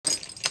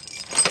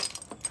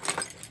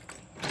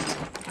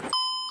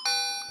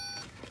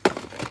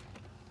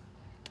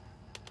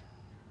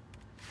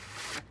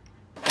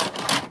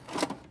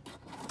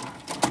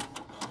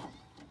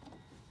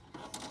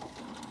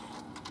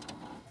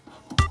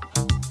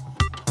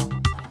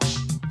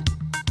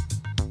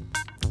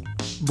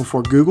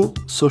Before Google,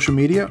 social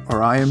media, or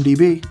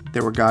IMDb,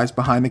 there were guys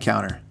behind the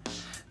counter.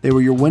 They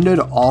were your window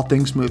to all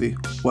things movie,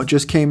 what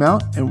just came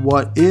out, and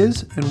what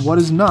is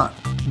not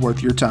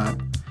worth your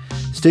time.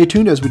 Stay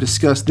tuned as we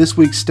discuss this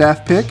week's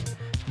staff pick,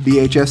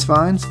 VHS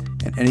finds,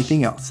 and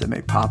anything else that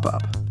may pop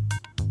up.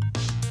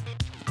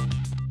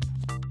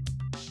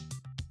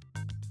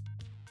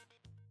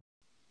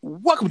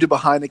 Welcome to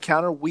Behind the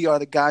Counter. We are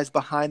the guys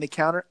behind the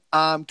counter.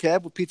 I'm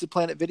Kev with Pizza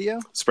Planet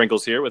Video.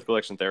 Sprinkles here with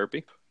Collection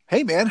Therapy.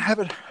 Hey, man,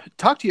 haven't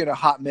talked to you in a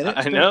hot minute.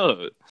 I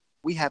know.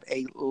 We have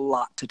a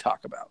lot to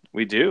talk about.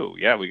 We do.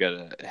 Yeah, we got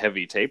a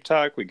heavy tape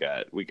talk. We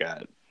got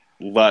a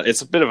lot.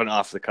 It's a bit of an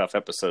off the cuff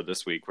episode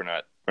this week. We're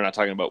not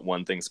talking about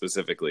one thing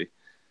specifically.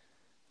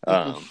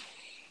 But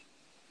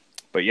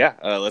yeah,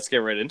 let's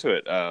get right into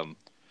it.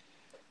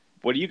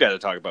 What do you got to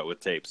talk about with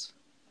tapes?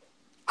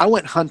 I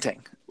went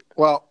hunting.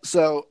 Well,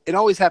 so it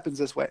always happens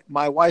this way.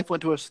 My wife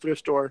went to a thrift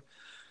store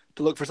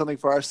to look for something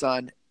for our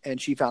son,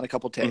 and she found a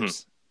couple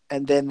tapes. Mm-hmm.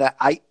 And then that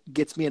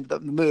gets me into the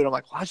mood. I'm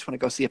like, well, I just want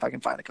to go see if I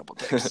can find a couple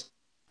tapes.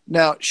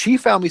 Now, she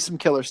found me some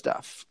killer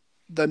stuff.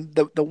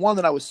 The one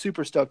that I was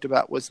super stoked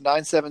about was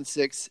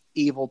 976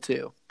 Evil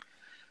 2.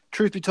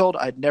 Truth be told,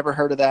 I'd never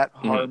heard of that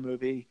horror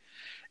movie,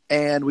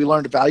 and we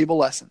learned a valuable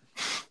lesson.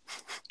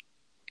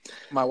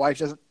 My wife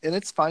doesn't, and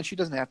it's fine, she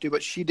doesn't have to,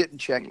 but she didn't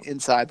check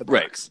inside the box.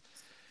 Right.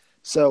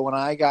 So when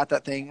I got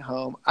that thing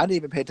home, I didn't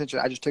even pay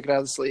attention. I just took it out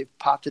of the sleeve,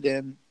 popped it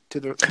in to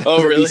the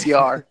really?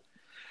 VCR,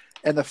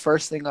 and the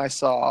first thing I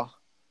saw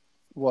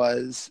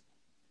was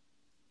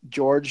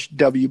George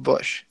W.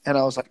 Bush. And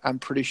I was like, I'm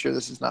pretty sure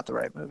this is not the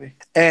right movie.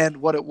 And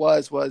what it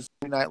was Saturday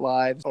Night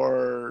Live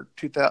or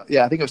 2000.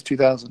 Yeah, I think it was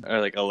 2000.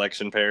 Or like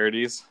election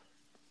parodies.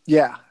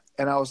 Yeah.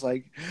 And I was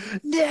like,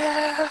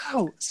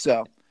 no.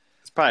 So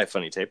it's probably a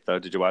funny tape, though.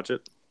 Did you watch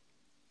it?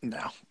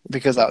 No,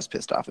 because I was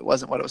pissed off. It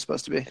wasn't what it was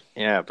supposed to be.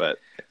 Yeah, but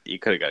you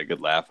could have got a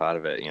good laugh out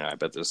of it. You know, I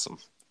bet there's some.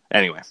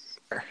 Anyway.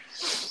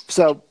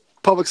 So,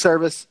 public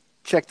service,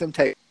 check them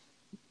tape.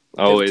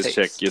 Always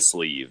check your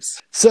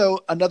sleeves.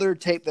 So, another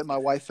tape that my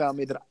wife found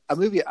me, that a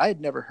movie I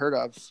had never heard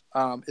of,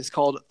 is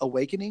called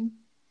Awakening.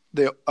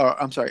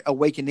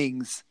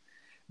 Awakenings,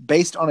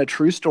 based on a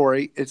true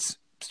story. It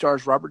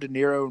stars Robert De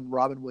Niro and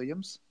Robin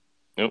Williams.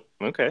 Oh,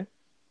 okay.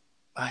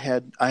 I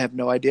have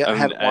no idea. I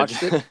haven't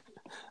watched it.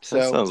 So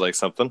that sounds like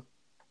something.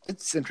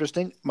 It's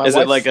interesting. Is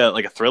it like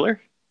a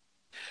thriller?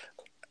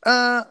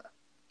 It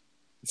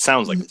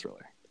sounds like a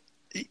thriller.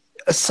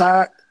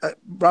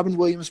 Robin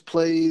Williams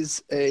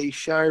plays a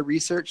Shire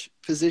research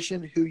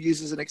physician who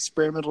uses an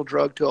experimental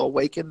drug to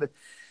awaken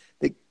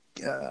the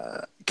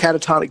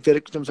catatonic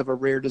victims of a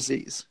rare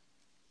disease.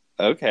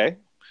 Okay.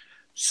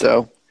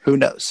 So who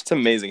knows? It's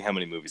amazing how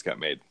many movies got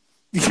made.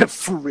 Yeah,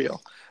 for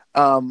real.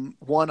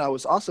 One I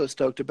was also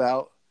stoked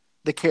about,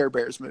 the Care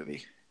Bears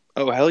movie.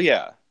 Oh, hell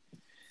yeah.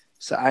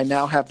 So I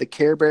now have the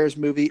Care Bears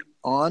movie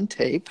on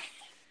tape.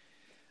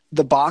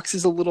 The box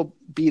is a little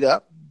beat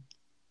up,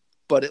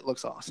 but it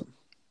looks awesome.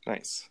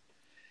 Nice.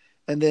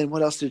 And then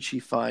what else did she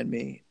find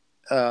me?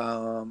 She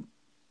found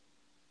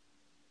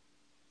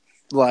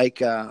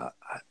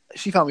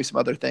me some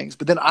other things.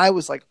 But then I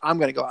was like, I'm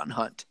going to go out and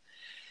hunt.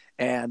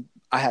 And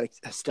I had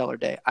a stellar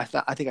day. I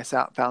think I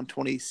found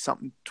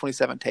 27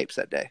 tapes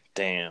that day.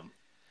 Damn.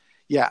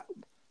 Yeah.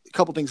 A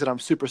couple things that I'm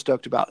super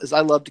stoked about is I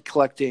loved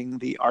collecting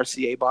the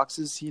RCA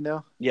boxes, you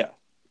know? Yeah.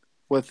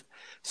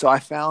 So I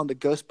found the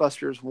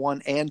Ghostbusters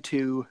 1 and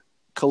 2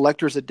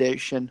 Collector's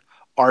Edition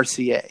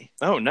RCA.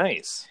 Oh,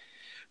 nice.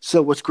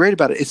 So what's great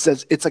about it, it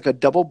says it's like a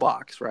double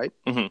box, right?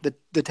 Mm-hmm.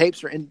 The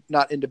tapes are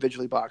not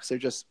individually boxed. They're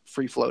just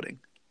free floating,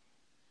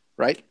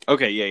 right?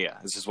 Okay, yeah.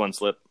 It's just one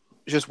slip.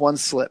 Just one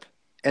slip.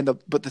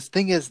 But the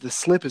thing is, the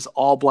slip is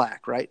all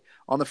black, right?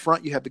 On the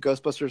front, you have the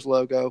Ghostbusters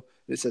logo.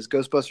 It says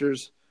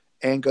Ghostbusters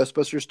and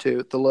Ghostbusters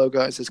 2. The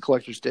logo, it says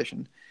Collector's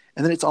Edition.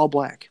 And then it's all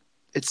black.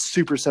 It's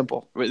super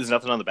simple. Wait, there's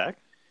nothing on the back?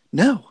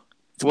 No.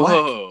 It's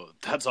Whoa,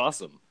 black. That's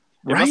awesome.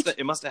 Right?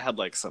 It must have had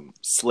like some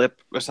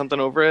slip or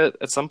something over it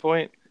at some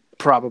point.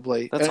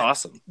 Probably. That's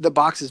awesome. The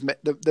boxes,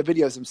 the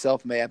videos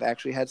themselves may have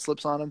actually had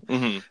slips on them.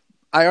 Mm-hmm.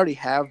 I already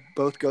have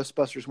both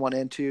Ghostbusters 1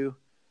 and 2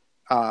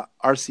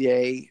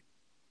 RCA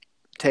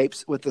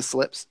tapes with the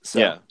slips.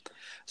 So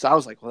I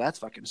was like, well, that's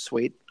fucking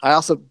sweet. I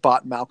also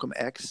bought Malcolm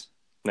X.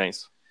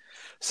 Nice.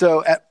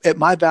 So at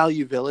my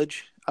Value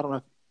Village, I don't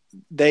know,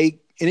 they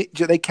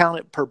count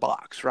it per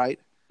box, right?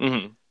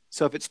 Mm-hmm.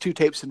 So if it's 2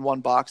 tapes in one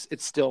box,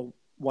 it's still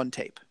one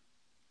tape.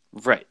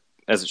 Right,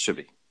 as it should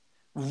be.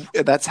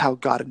 That's how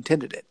God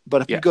intended it.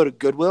 But if you go to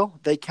Goodwill,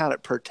 they count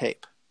it per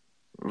tape.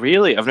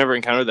 Really? I've never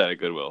encountered that at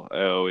Goodwill.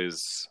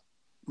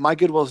 My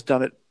Goodwill's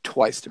done it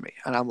twice to me,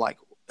 and I'm like,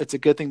 it's a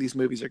good thing these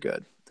movies are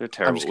good. They're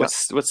terrible.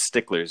 What's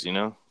sticklers, you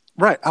know?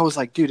 Right. I was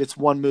like, dude, it's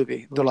one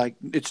movie. They're like,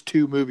 it's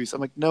 2 movies.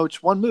 I'm like, no,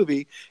 it's one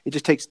movie. It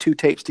just takes 2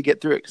 tapes to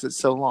get through it because it's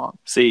so long.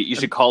 See, you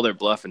should call their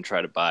bluff and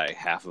try to buy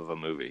half of a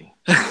movie.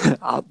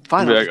 I'll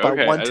buy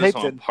one I tape.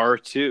 Just want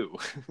part 2.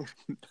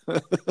 I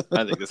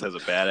think this has a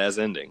badass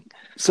ending.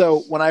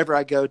 So whenever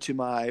I go to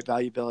my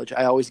Value Village,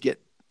 I always get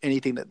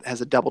anything that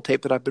has a double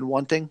tape that I've been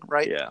wanting,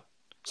 right? Yeah.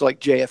 So like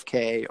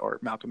JFK or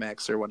Malcolm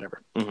X or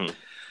whatever. Mm-hmm.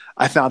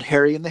 I found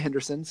Harry and the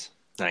Hendersons,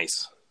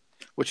 Nice.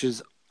 which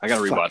is I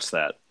gotta rewatch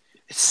that.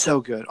 It's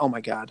so good. Oh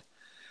my God.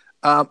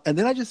 And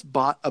then I just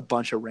bought a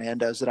bunch of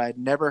randos that I had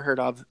never heard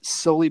of,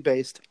 solely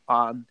based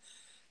on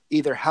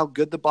either how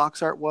good the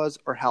box art was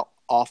or how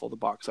awful the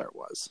box art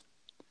was.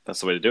 That's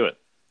the way to do it.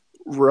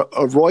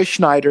 Roy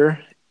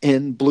Schneider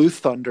in Blue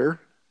Thunder.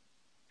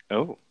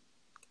 Oh.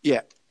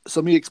 Yeah.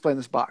 So let me explain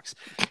this box.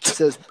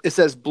 It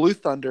says Blue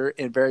Thunder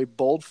in very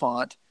bold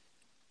font,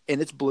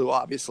 and it's blue,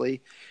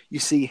 obviously. You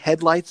see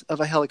headlights of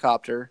a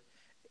helicopter.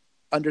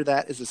 Under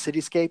that is a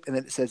cityscape, and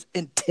then it says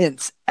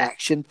intense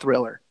action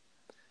thriller.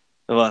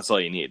 Well, that's all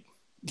you need.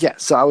 Yeah,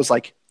 so I was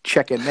like,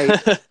 check in, mate.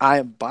 I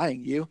am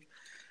buying you.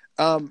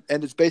 And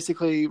it's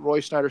basically Roy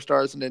Schneider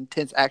stars an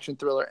intense action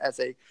thriller as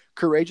a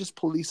courageous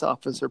police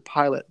officer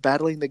pilot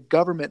battling the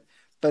government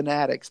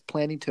fanatics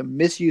planning to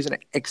misuse an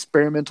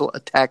experimental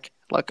attack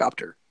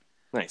helicopter.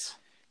 Nice.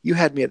 You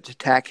had me at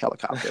attack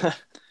helicopter.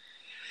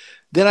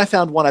 Then I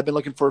found one I've been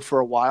looking for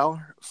a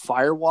while,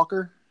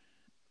 Firewalker.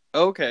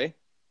 Okay.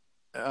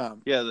 Yeah,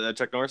 the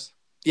Chuck Norris?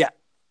 Yeah.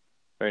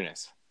 Very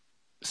nice.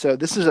 So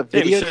this is a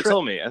video. video. You should have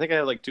told me. I think I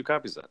have like 2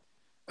 copies of that.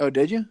 Oh,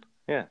 did you?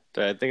 Yeah,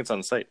 I think it's on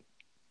the site.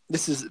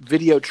 This is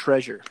Video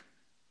Treasure.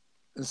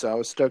 And so I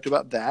was stoked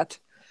about that.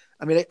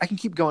 I mean, I can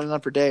keep going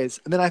on for days.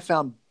 And then I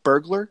found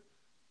Burglar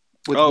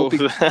with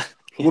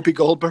Whoopi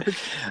Goldberg.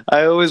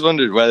 I always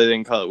wondered why they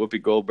didn't call it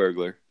Whoopi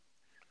Goldbergler.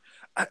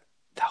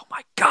 Oh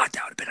my God,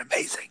 that would have been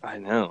amazing. I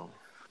know.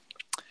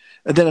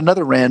 And then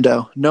another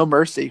rando, No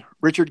Mercy,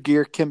 Richard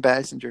Gere, Kim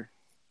Basinger.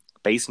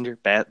 Basinger,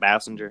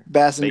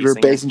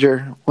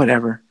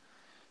 whatever.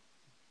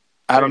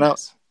 I don't know.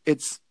 Nice.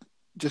 It's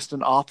just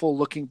an awful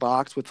looking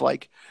box with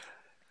like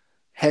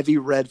heavy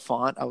red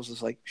font. I was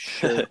just like,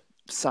 sure,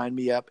 sign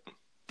me up.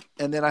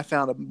 And then I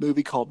found a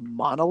movie called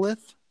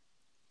Monolith.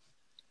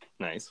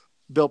 Nice.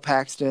 Bill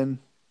Paxton.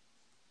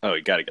 Oh,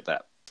 you got to get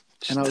that.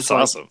 And I was That's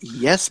like, awesome.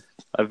 yes.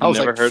 I've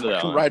never heard of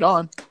that one. Right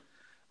on.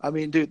 I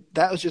mean, dude,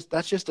 that's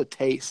just a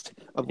taste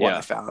of what I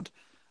found.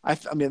 I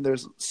mean,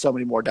 there's so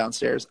many more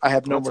downstairs. I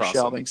have no more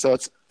shelving, so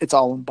it's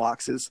all in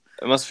boxes.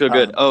 It must feel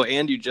good.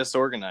 And you just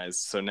organized,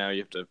 so now you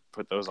have to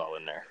put those all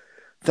in there.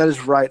 That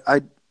is right.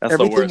 That's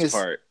the worst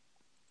part.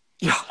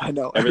 Yeah, I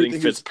know.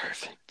 Everything fits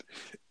perfect.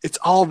 It's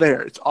all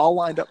there. It's all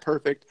lined up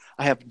perfect.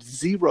 I have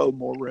zero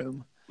more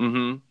room,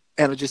 and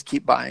I just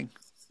keep buying.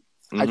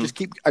 I just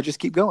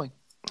keep going.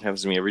 It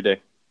happens to me every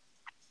day.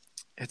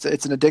 It's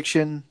an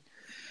addiction,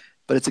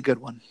 but it's a good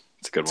one.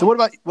 It's a good one. So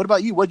what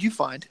about you? What'd you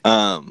find?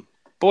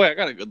 Boy, I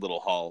got a good little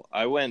haul.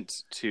 I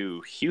went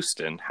to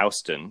Houston,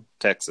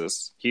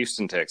 Texas,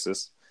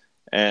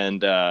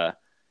 and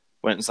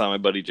went and saw my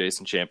buddy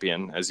Jason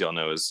Champion, as y'all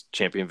know, is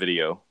Champion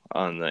Video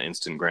on the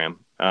Instagram.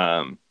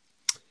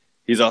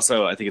 He's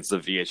also, I think it's the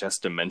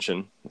VHS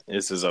Dimension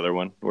is his other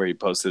one, where he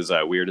posts his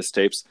weirdest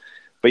tapes.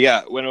 But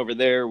yeah, went over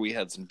there. We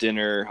had some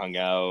dinner, hung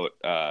out,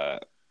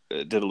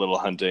 did a little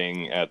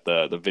hunting at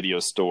the video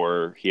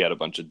store. He had a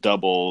bunch of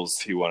doubles.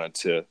 He wanted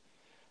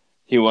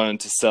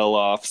to sell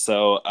off,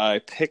 so I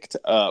picked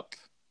up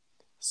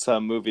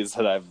some movies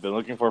that I've been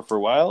looking for a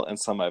while and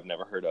some I've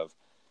never heard of.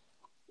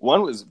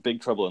 One was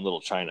Big Trouble in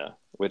Little China,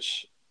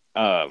 which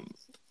you're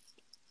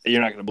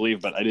not going to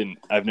believe, but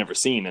I've never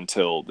seen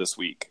until this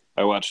week.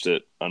 I watched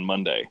it on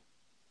Monday.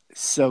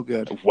 So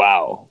good.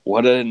 Wow,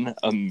 what an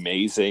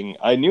amazing!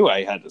 I knew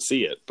I had to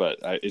see it, but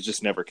it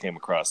just never came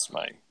across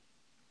my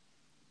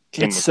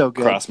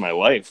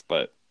life.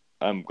 But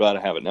I'm glad I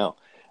have it now.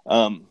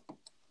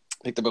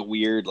 Picked up a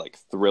weird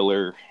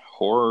thriller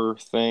horror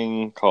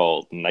thing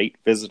called Night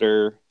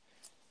Visitor.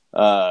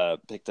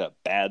 Picked up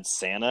Bad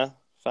Santa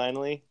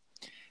finally.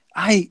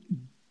 I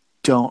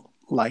don't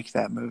like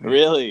that movie.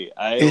 Really?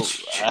 I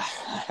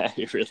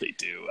really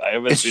do. I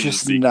haven't seen the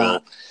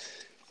sequel.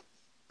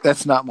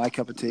 That's not my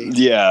cup of tea.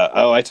 Yeah.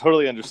 Oh, I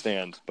totally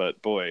understand.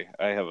 But boy,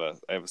 I have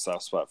a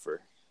soft spot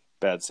for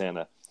Bad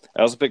Santa.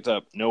 I also picked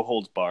up No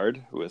Holds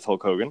Barred with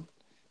Hulk Hogan,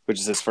 which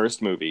is his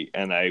first movie,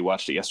 and I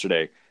watched it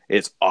yesterday.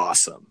 It's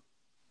awesome.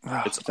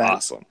 It's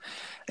awesome.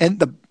 And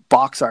the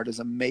box art is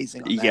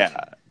amazing on that.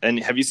 Yeah. And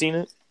have you seen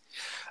it?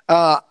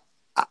 I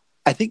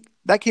think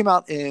that came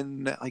out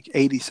in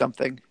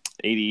 80-something.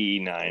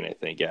 89, I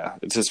think, yeah.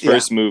 It's his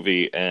first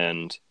movie,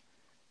 and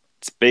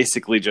it's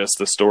basically just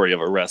the story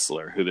of a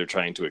wrestler who they're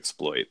trying to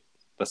exploit.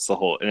 That's the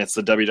whole... And it's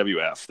the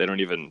WWF. They don't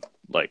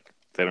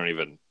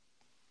even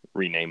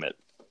rename it.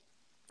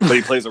 But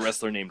he plays a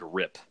wrestler named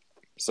Rip.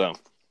 So,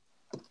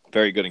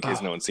 very good in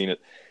case no one's seen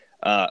it.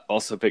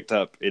 Also picked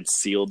up,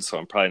 it's sealed, so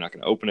I'm probably not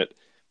going to open it,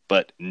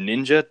 but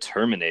Ninja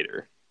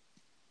Terminator.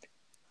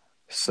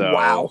 So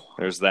wow,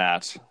 there's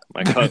that.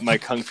 My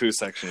kung fu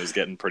section is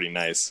getting pretty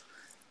nice.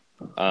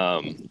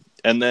 And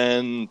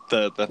then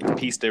the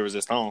piece de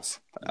resistance,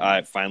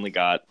 I finally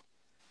got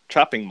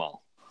Chopping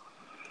Mall.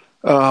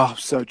 Oh, I'm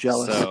so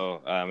jealous.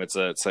 So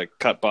it's a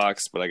cut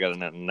box, but I got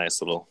a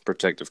nice little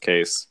protective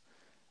case,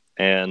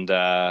 and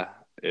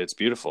it's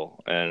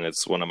beautiful, and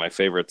it's one of my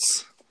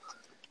favorites.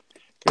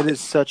 It is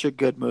such a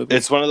good movie.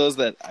 It's one of those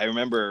that I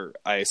remember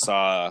I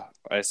saw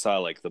I saw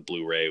like the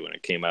Blu-ray when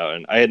it came out,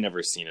 and I had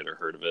never seen it or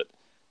heard of it.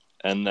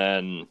 And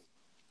then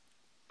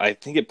I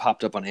think it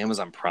popped up on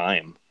Amazon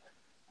Prime,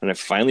 and I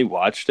finally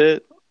watched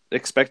it,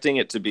 expecting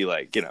it to be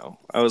like,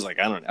 I was like,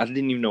 I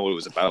didn't even know what it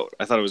was about.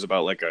 I thought it was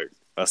about like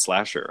a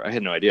slasher. I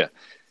had no idea.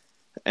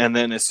 And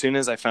then as soon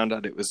as I found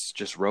out it was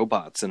just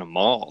robots in a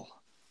mall,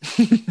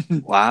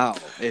 wow,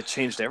 it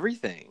changed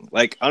everything.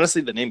 Like,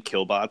 honestly, the name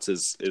Killbots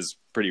is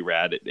pretty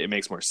rad. It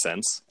makes more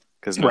sense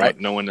because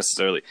no one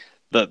necessarily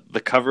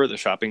the cover, the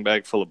shopping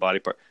bag full of body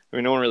parts. I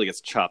mean, no one really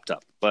gets chopped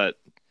up, but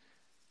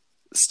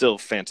still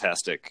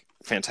fantastic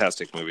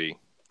movie.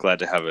 Glad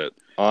to have it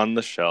on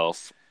the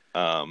shelf.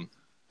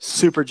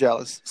 Super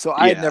jealous. So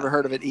I had never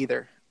heard of it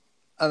either.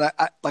 And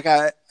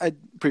I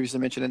previously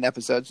mentioned in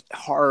episodes,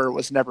 horror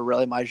was never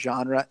really my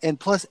genre. And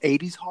plus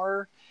 80s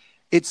horror,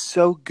 it's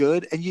so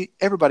good. And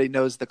everybody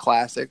knows the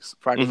classics,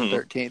 Friday the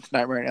 13th,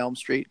 Nightmare on Elm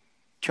Street,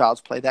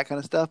 Child's Play, that kind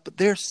of stuff. But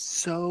there's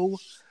so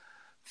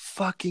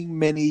fucking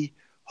many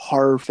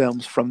horror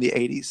films from the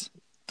 80s.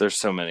 There's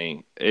so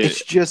many.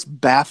 It's just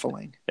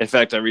baffling. In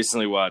fact, I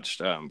recently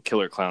watched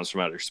Killer Clowns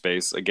from Outer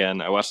Space.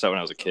 Again, I watched that when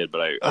I was a kid,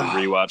 but I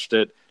rewatched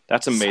it.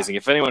 That's amazing.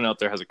 If anyone out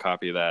there has a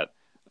copy of that,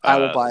 I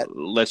will buy it.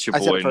 Let your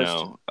boy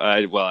know.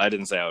 I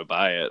didn't say I would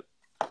buy it.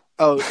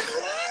 Oh,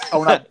 that's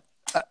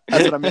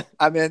what I meant.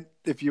 I meant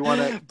if you want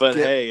to. But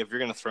hey, if you're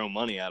going to throw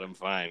money at him,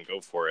 fine,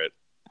 go for it.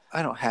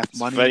 I don't have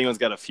money. If anyone's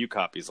got a few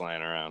copies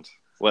lying around,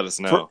 let us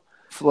know.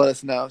 Let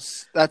us know.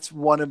 That's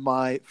one of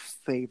my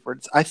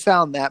favorites. I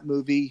found that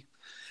movie.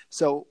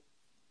 So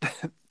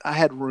I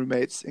had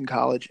roommates in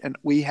college, and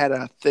we had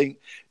a thing.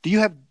 Do you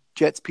have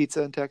Jet's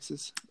Pizza in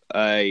Texas?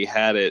 I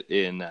had it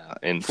in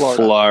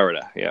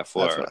Florida. Yeah,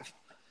 Florida.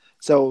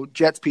 So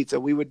Jet's Pizza,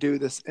 we would do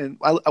this, and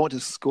I went to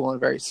school in a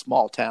very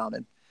small town,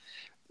 and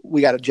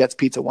we got a Jet's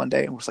Pizza one day,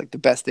 and it was like the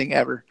best thing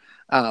ever.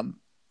 And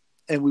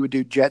we would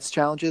do Jet's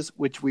challenges,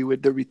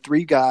 there'd be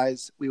 3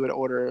 guys. We would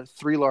order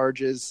 3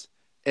 larges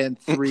and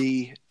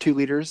 3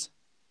 2-liters,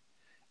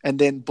 and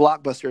then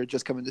Blockbuster had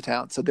just come into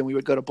town. So then we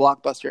would go to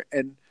Blockbuster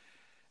and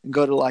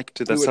go to like.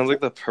 Dude, that sounds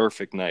like the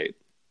perfect night.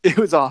 It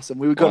was awesome.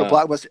 We would go to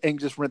Blockbuster and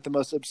just rent the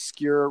most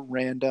obscure,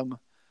 random,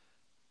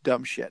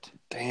 dumb shit.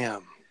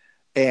 Damn.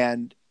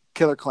 And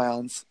Killer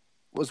Clowns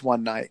was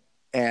one night.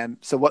 And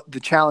so what the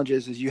challenge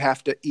is you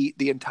have to eat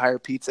the entire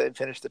pizza and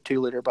finish the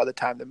 2-liter by the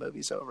time the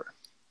movie's over.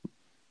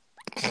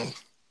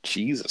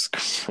 Jesus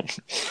Christ.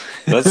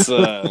 That's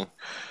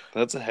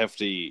a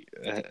hefty.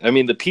 I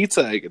mean, the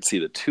pizza I could see.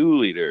 The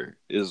 2-liter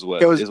is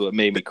what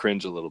made me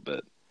cringe a little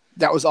bit.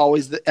 That was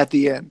always at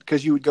the end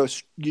because you'd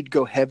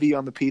go heavy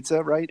on the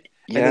pizza, right?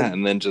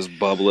 And then just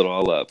bubble it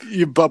all up.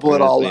 You bubble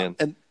it all up,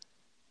 and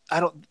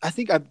I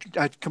think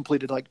I've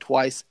completed like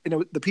twice.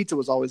 And the pizza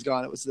was always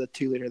gone. It was the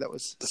 2-liter that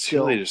was. The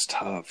 2-liter's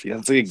tough. Yeah,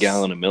 it's like a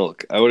gallon of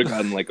milk. I would have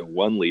gotten like a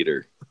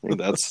 1-liter. I think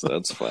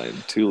that's fine.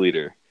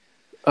 2-liter.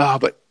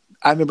 But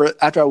I remember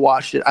after I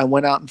watched it, I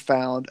went out and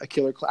found a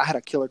Killer Clown. I had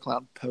a Killer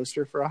Clown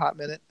poster for a hot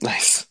minute.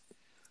 Nice.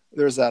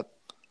 There's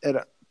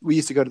we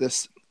used to go to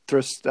this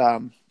thrift.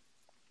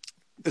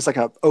 It's like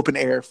a open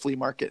air flea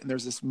market, and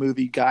there's this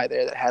movie guy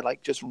there that had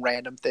like just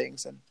random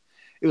things, and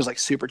it was like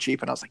super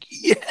cheap, and I was like,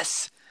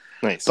 yes.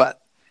 Nice. But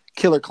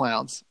Killer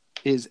Clowns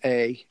is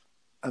a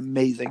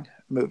amazing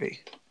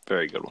movie.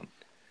 Very good one.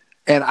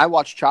 And I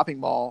watched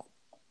Chopping Mall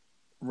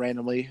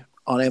randomly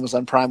on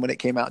Amazon Prime when it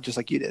came out, just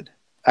like you did.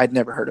 I'd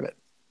never heard of it.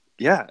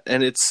 Yeah,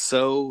 and it's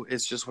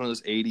just one of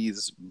those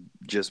 80s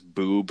just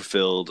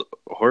boob-filled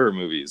horror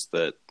movies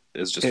that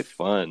is just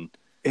fun.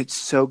 It's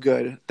so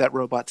good that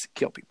robots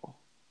kill people.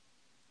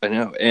 I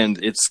know,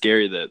 and it's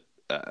scary that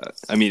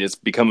it's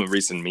become a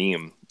recent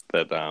meme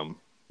that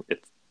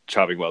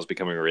Chopping Mall is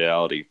becoming a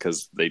reality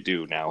because they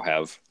do now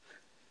have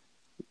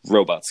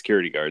robot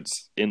security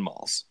guards in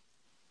malls.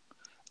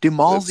 Do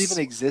malls even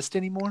exist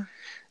anymore?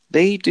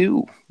 They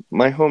do.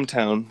 My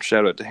hometown,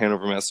 shout out to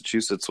Hanover,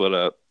 Massachusetts, what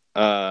up,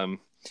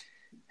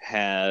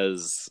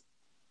 has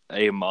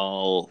a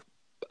mall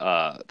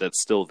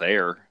that's still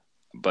there,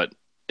 but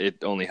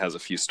it only has a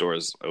few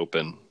stores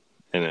open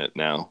in it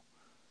now.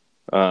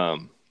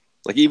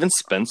 Like even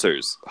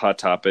Spencer's, Hot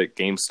Topic,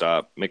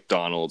 GameStop,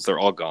 McDonald's, they're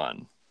all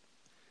gone.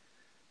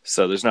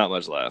 So there's not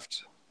much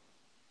left.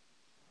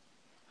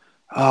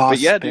 Oh, but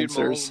yeah,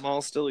 Spencer's. Dude,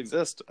 malls still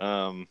exist.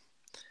 I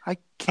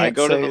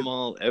go to the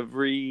mall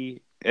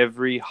every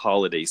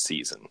holiday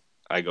season.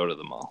 I go to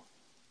the mall.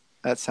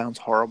 That sounds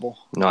horrible.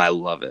 No, I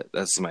love it.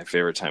 That's my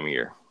favorite time of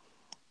year.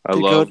 I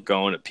love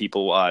going to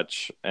People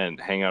Watch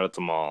and hang out at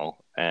the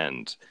mall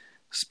and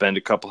spend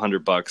a couple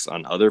 $100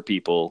 on other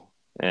people.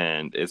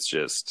 And it's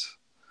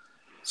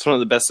one of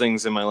the best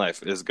things in my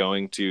life is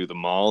going to the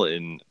mall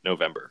in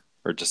November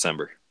or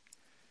December.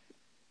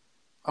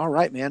 All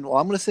right, man. Well,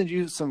 I'm going to send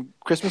you some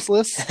Christmas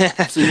lists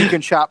so you can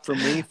shop for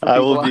me. I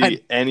will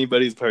be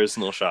anybody's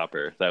personal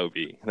shopper. That would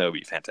be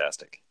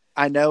fantastic.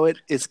 I know it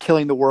is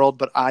killing the world,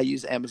 but I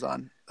use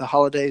Amazon. The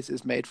holidays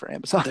is made for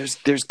Amazon.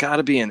 There's got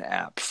to be an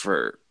app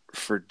for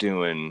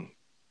doing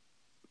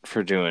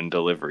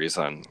deliveries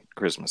on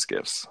Christmas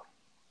gifts.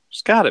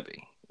 There's got to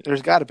be.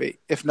 There's got to be.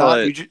 If not,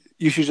 But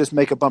you should just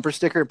make a bumper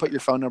sticker and put your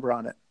phone number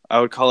on it. I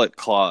would call it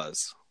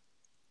Claus.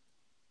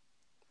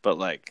 But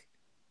like,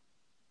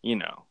 you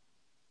know,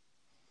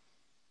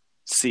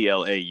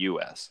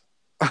 CLAUS.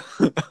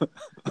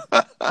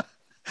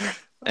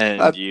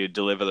 And you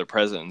deliver the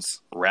presents,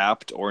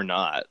 wrapped or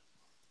not.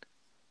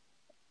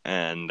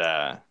 And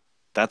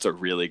that's a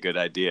really good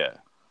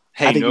idea.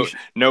 Hey,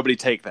 nobody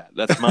take that.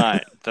 That's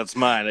mine. That's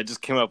mine. I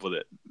just came up with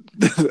it.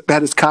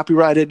 That is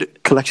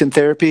copyrighted Collection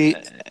Therapy.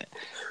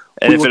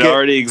 And if it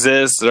already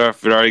exists, or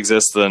if it already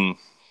exists, then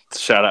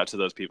shout out to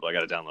those people. I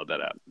got to download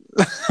that app.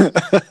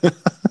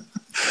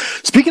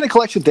 Speaking of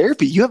Collection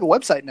Therapy, you have a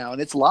website now,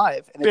 and it's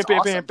live. And it's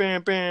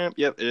awesome.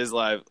 Yep, it is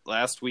live.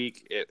 Last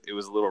week, it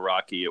was a little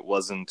rocky. It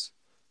wasn't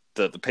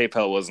the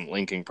PayPal wasn't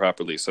linking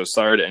properly. So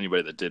sorry to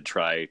anybody that did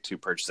try to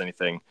purchase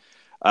anything.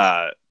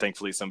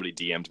 Thankfully, somebody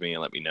DM'd me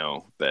and let me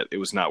know that it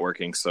was not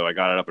working. So I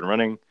got it up and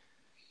running.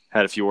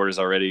 Had a few orders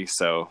already.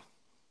 So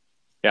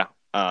yeah,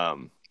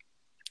 got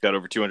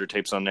over 200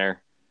 tapes on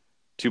there.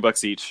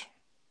 $2 each.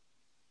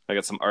 I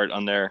got some art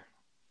on there.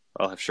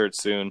 I'll have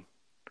shirts soon.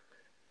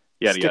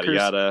 Yada, Stickers.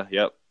 yada, yada.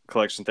 Yep.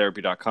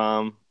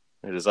 CollectionTherapy.com.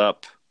 It is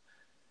up.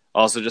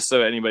 Also, just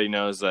so anybody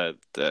knows that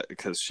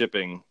because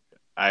shipping,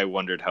 I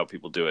wondered how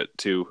people do it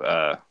too.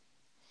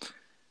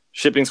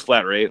 Shipping's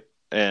flat rate,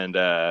 and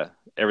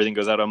everything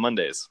goes out on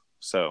Mondays.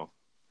 So,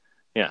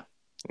 yeah,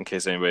 in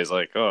case anybody's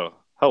like, oh,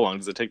 how long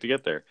does it take to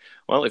get there?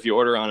 Well, if you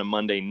order on a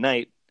Monday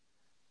night,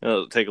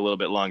 it'll take a little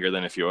bit longer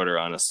than if you order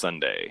on a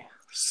Sunday.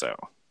 So,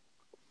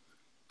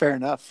 fair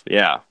enough.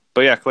 Yeah.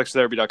 But yeah,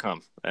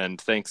 collectiontherapy.com.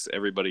 And thanks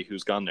everybody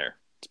who's gone there.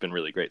 It's been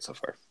really great so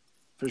far.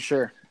 For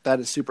sure. That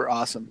is super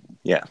awesome.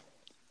 Yeah.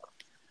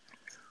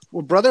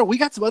 Well, brother, we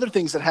got some other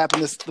things that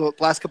happened the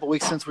last couple of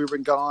weeks since we've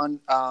been gone.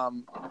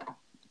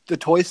 The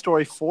Toy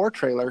Story 4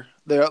 trailer,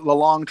 the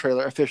long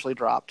trailer, officially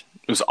dropped.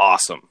 It was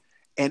awesome.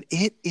 And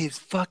it is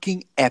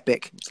fucking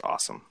epic. It's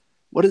awesome.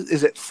 What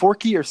is it,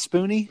 Forky or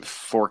Spoony?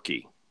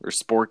 Forky or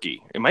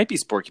Sporky. It might be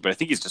Sporky, but I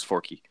think he's just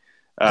Forky.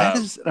 That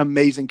is an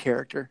amazing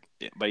character.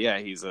 But yeah,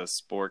 he's a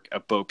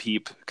Bo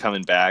Peep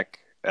coming back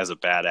as a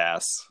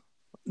badass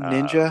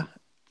ninja.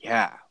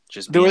 Yeah,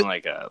 just being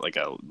like a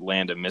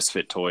Land of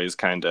Misfit Toys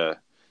kind of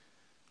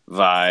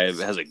vibe.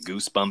 It has a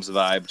Goosebumps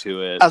vibe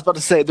to it. I was about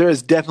to say there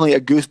is definitely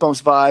a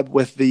Goosebumps vibe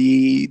with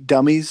the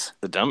dummies.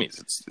 The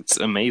dummies, it's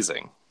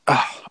amazing.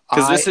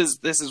 Because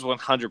this is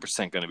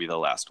 100% going to be the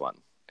last one.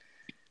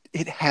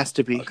 It has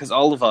to be. Because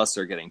all of us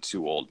are getting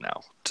too old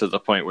now, to the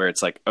point where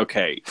it's like,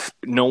 okay,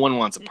 no one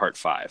wants a part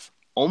 5.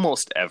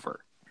 Almost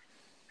ever.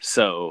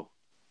 So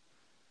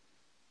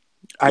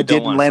I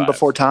didn't Land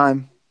Before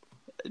Time.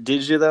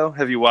 Did you though?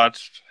 Have you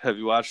watched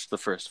the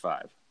first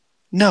 5?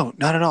 No,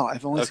 not at all.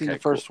 I've only seen the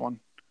first one.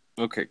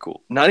 Okay,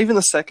 cool. Not even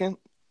the second?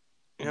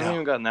 You haven't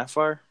even gotten that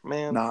far,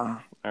 man? Nah.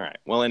 All right.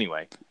 Well,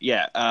 anyway,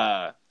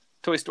 yeah.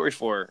 Toy Story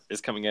 4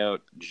 is coming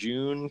out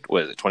June,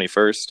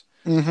 21st?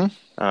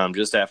 Mm-hmm.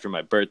 Just after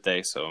my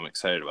birthday, so I'm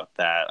excited about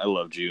that. I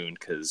love June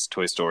because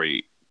Toy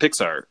Story,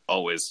 Pixar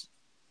always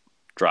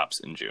drops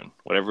in June.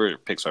 Whatever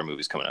Pixar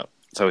movie's coming out,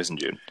 it's always in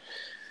June.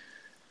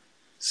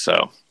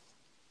 So,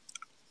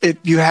 if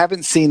you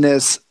haven't seen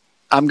this,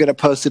 I'm going to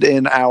post it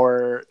in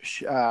our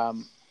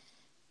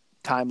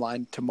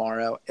timeline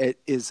tomorrow.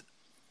 It's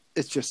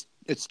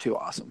too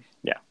awesome.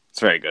 Yeah, it's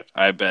very good.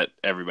 I bet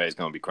everybody's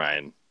going to be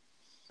crying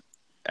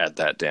at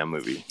that damn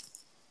movie.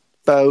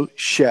 Faux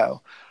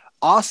show.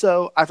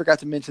 Also, I forgot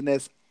to mention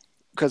this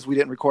because we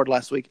didn't record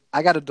last week.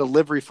 I got a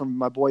delivery from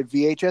my boy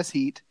VHS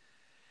Heat.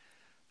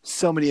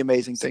 So many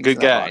amazing things. Good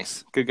guy.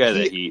 Good guy,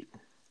 that Heat.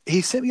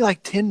 He sent me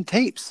like 10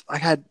 tapes. I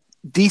had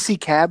DC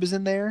Cab is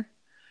in there.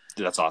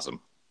 Dude, that's awesome.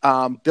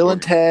 Bill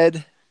and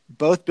Ted,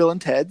 both Bill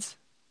and Ted's.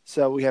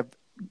 So we have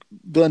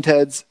Bill and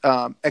Ted's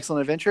Excellent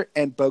Adventure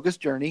and Bogus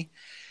Journey.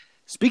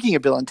 Speaking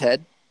of Bill and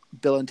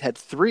Ted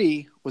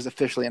 3 was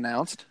officially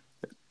announced.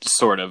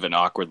 Sort of, and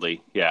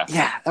awkwardly, yeah.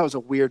 Yeah, that was a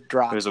weird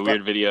drop. It was a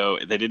weird video.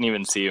 They didn't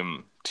even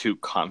seem too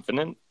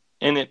confident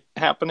in it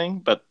happening,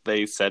 but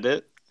they said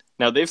it.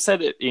 Now, they've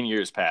said it in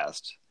years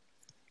past.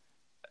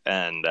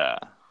 And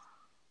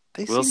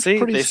we'll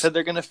see. They said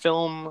they're going to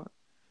film.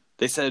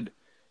 They said,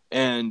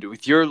 and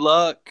with your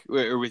luck,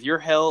 or with your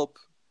help,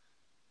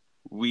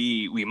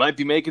 we might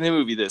be making a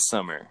movie this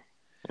summer.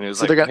 And it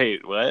was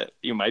wait, what?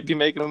 You might be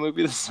making a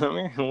movie this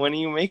summer? When are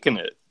you making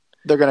it?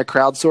 They're going to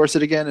crowdsource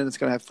it again, and it's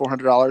going to have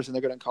 $400, and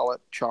they're going to call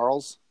it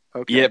Charles.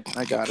 Okay, yep.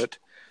 I got it.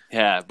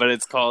 Yeah, but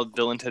it's called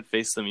Bill and Ted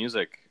Face the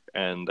Music,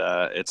 and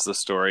it's the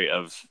story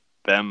of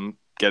them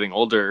getting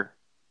older,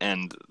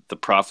 and the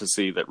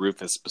prophecy that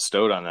Rufus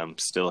bestowed on them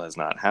still has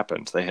not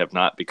happened. They have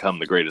not become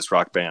the greatest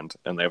rock band,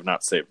 and they have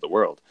not saved the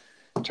world.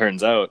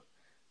 Turns out,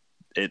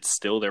 it's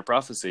still their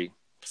prophecy.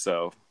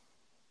 So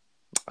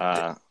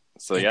yeah,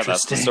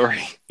 that's the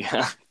story.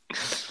 Yeah.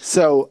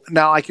 So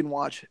now I can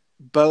watch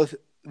both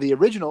the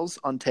originals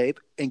on tape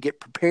and get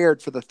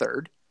prepared for the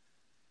third.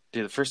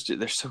 Dude, the first two,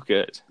 they're so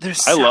good.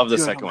 I love the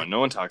second one.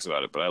 No one talks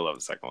about it, but I love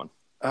the second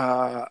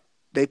one.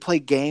 They play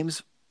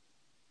games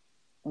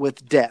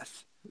with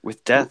Death.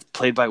 With Death,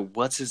 played by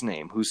what's his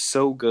name, who's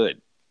so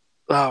good.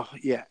 Oh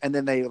yeah, and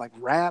then they like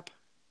rap.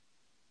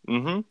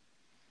 Mm-hmm.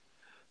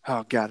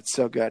 Oh god, it's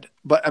so good.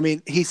 But I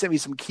mean, he sent me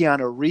some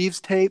Keanu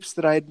Reeves tapes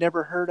that I had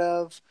never heard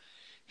of.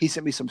 He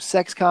sent me some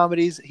sex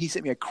comedies. He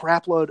sent me a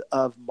crapload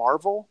of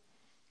Marvel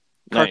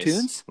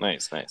cartoons.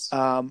 Nice.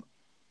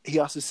 He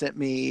also sent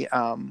me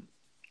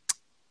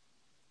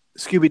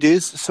Scooby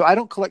Doo's. So I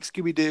don't collect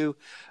Scooby Doo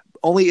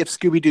only if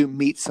Scooby Doo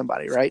meets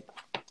somebody, right?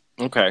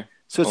 Okay.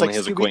 So it's Only like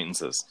his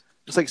acquaintances.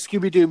 It's like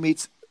Scooby Doo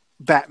meets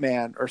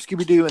Batman or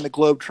Scooby Doo and the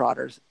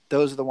Globetrotters.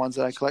 Those are the ones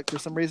that I collect for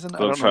some reason. I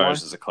don't know why.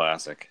 Globetrotters is a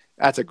classic.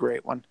 That's a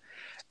great one.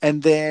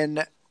 And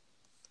then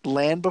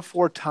Land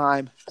Before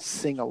Time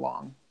Sing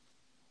Along.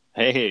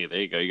 Hey, there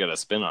you go. You got a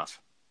spinoff.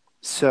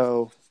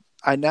 So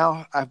I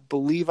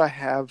believe I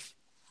have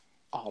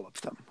all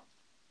of them.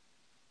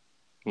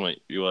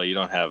 Wait, well, you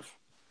don't have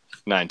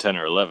 9, 10,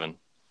 or 11.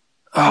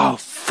 Oh,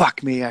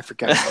 fuck me. I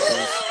forgot about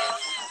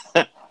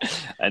those.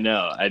 I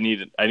know. I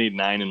need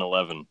 9 and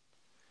 11.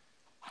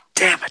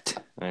 Damn it.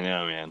 I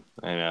know, man.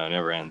 I know. It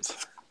never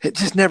ends. It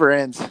just never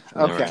ends.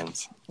 Never Okay.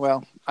 ends.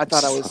 Well, I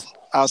thought I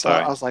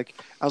was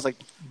like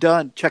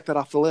done. Check that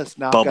off the list.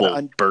 Now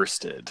Bubble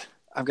bursted.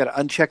 I've got to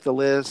uncheck the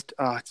list.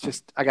 It's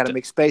just I got to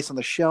make space on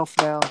the shelf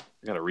now.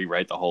 I got to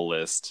rewrite the whole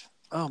list.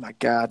 Oh my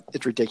god,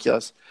 it's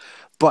ridiculous.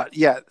 But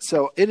yeah,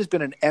 so it has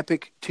been an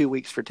epic 2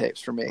 weeks for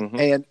tapes for me,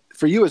 and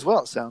for you as well.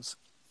 It sounds.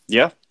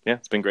 Yeah,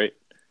 it's been great.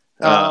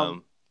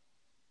 But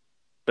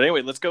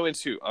anyway, let's go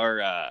into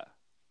our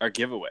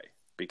giveaway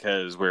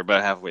because we're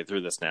about halfway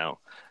through this now.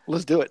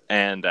 Let's do it.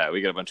 And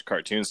we got a bunch of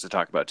cartoons to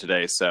talk about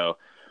today, so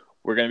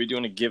we're going to be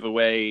doing a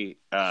giveaway.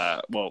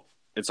 Well,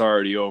 it's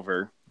already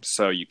over,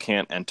 so you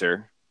can't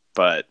enter.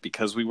 But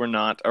because we were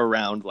not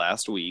around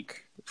last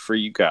week for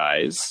you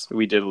guys,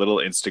 we did a little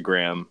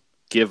Instagram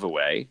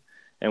giveaway,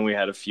 and we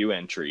had a few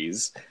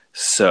entries.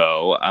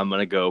 So I'm going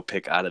to go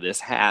pick out of this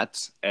hat,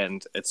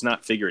 and it's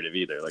not figurative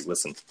either. Like,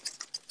 listen,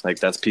 like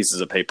that's pieces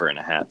of paper in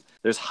a hat.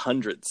 There's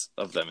hundreds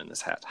of them in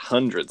this hat,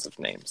 hundreds of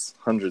names.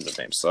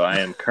 So I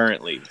am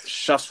currently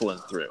shuffling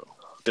through,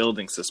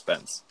 building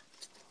suspense.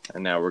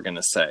 And now we're going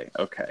to say,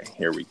 okay,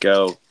 here we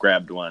go.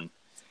 Grabbed one.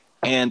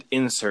 And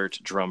insert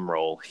drum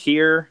roll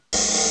here.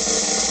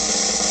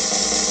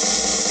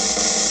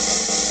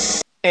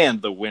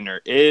 And the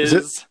winner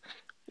is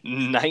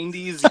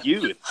 90s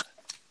Youth.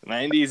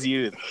 90s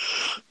Youth.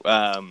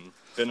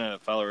 Been a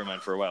follower of mine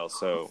for a while,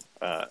 so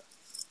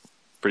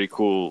pretty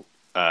cool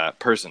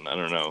person. I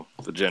don't know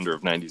the gender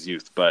of 90s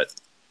Youth, but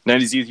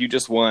 90s Youth, you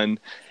just won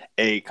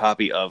a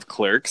copy of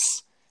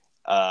Clerks,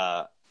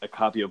 a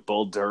copy of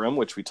Bull Durham,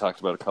 which we talked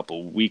about a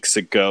couple weeks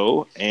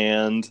ago,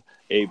 and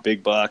a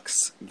big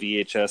box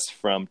VHS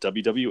from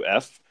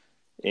WWF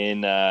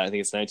in, I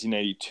think it's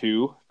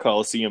 1992,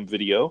 Coliseum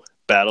Video,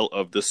 Battle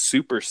of the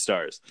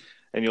Superstars.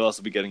 And you'll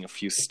also be getting a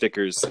few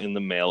stickers in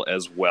the mail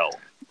as well.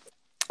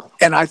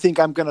 And I think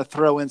I'm going to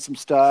throw in some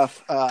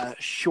stuff.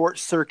 Short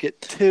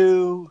Circuit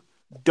 2,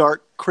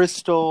 Dark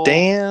Crystal.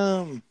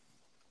 Damn.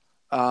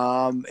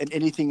 And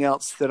anything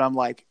else that I'm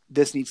like,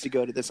 this needs to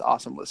go to this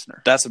awesome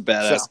listener. That's a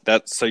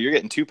badass. So you're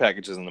getting 2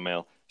 packages in the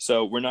mail.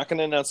 So we're not going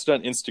to announce it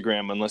on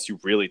Instagram unless you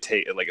really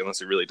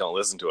unless you really don't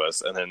listen to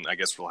us. And then I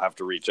guess we'll have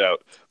to reach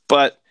out.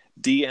 But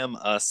DM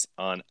us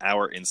on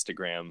our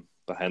Instagram,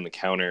 Behind the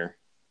Counter.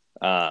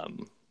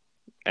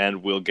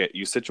 And we'll get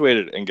you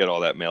situated and get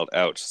all that mailed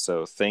out.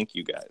 So thank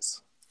you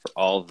guys for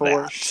all that.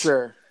 For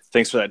sure.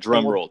 Thanks for that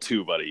drum roll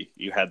too, buddy.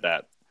 You had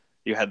that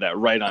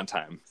right on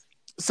time.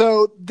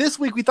 So this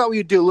week we thought we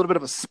would do a little bit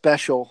of a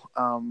special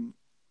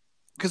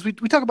because we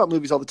talk about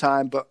movies all the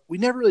time, but we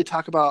never really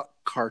talk about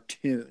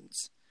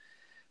cartoons.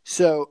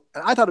 So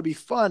I thought it'd be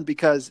fun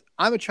because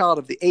I'm a child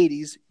of the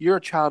 80s. You're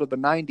a child of the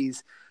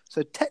 90s.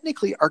 So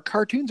technically our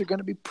cartoons are going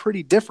to be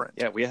pretty different.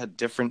 Yeah, we had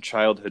different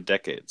childhood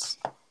decades.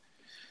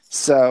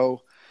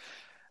 So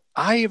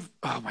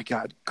oh my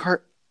God,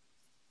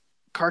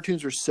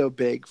 cartoons were so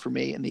big for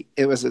me, and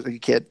it was as a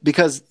kid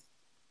because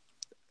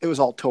it was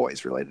all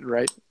toys related,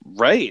 right?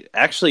 Right.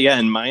 Actually, yeah,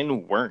 and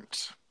mine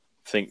weren't.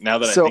 Now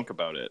that I think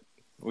about it,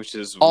 which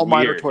is all weird.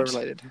 Mine were toy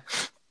related.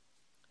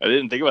 I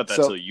didn't think about that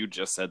until you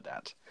just said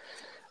that.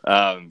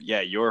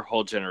 Yeah, your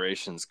whole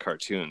generation's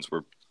cartoons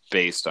were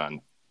based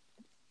on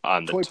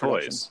the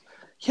toys.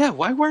 Yeah,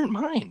 why weren't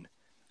mine?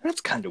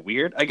 That's kind of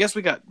weird. I guess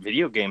we got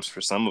video games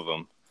for some of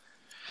them.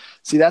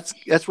 See, that's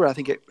where I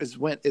think it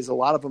went. Is a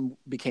lot of them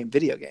became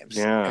video games,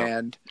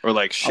 or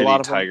like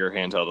shitty Tiger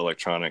handheld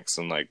electronics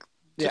and like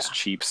just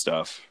cheap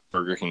stuff,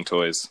 Burger King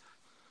toys.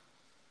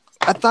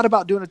 I thought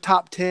about doing a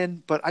top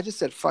 10, but I just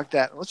said fuck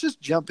that. Let's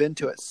just jump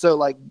into it. So,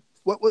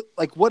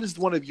 what is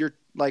one of your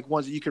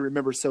ones that you can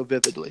remember so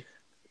vividly?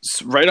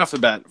 So right off the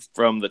bat,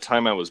 from the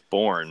time I was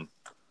born,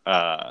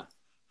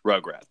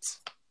 Rugrats.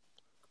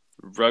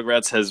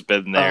 Rugrats has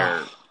been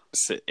there.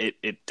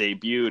 It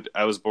debuted.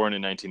 I was born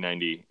in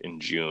 1990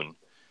 in June.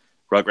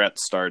 Rugrats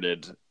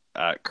started.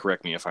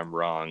 Correct me if I'm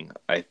wrong.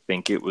 I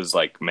think it was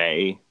like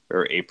May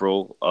or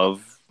April of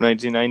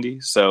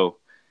 1990. So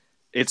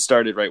it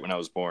started right when I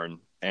was born,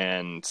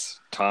 and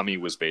Tommy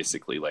was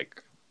basically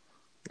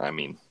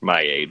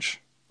my age.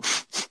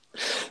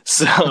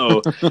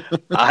 So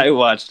I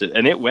watched it,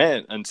 and it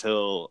went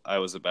until I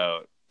was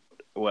about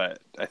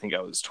I think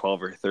I was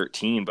 12 or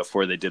 13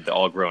 before they did the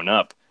All Grown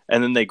Up,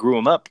 and then they grew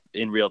them up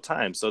in real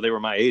time, so they were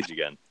my age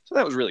again. So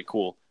that was really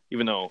cool,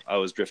 even though I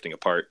was drifting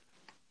apart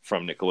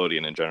from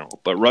Nickelodeon in general.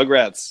 But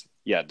Rugrats,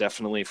 yeah,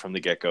 definitely from the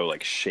get-go,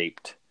 like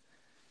shaped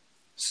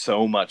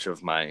so much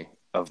of my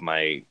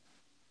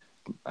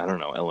I don't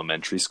know,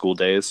 elementary school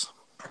days.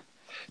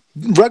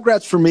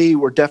 Rugrats for me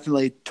were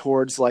definitely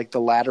towards like the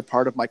latter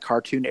part of my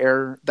cartoon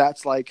era.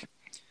 That's like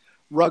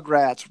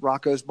Rugrats,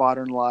 Rocko's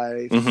Modern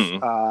Life,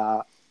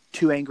 Mm-hmm.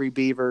 Two Angry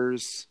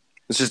Beavers.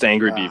 It's just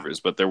Angry Beavers,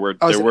 but there were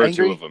Angry?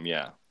 two of them.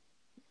 Yeah,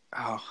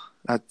 Oh,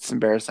 that's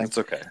embarrassing. it's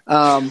okay.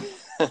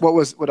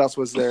 What else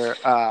was there?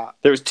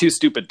 There was Two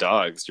Stupid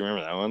Dogs. Do you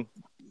remember that one?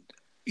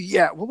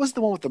 Yeah, what was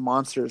the one with the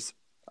monsters?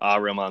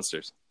 Real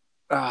Monsters.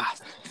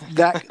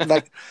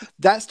 That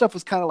stuff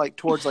was kind of like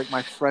towards like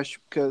my fresh,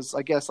 because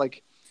I guess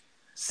like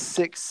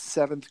 6th,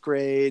 7th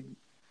grade,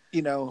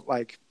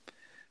 like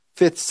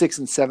 5th, 6th,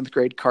 and 7th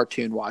grade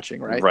cartoon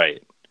watching, right?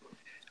 Right.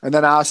 And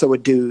then I also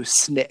would do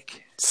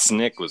Snick.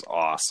 Snick was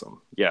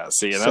awesome. Yeah,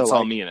 see, and So, that's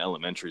all like- me in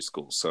elementary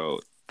school. So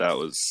that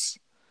was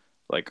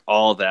like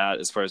all that,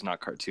 as far as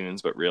not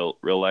cartoons, but real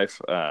life.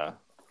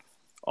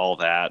 All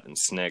that and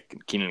Snick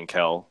and Keenan and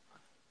Kel.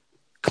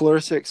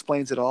 Clarissa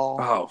Explains It All.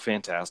 Oh,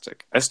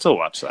 fantastic! I still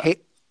watch that.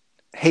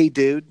 Hey,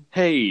 dude.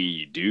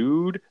 Hey,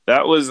 dude,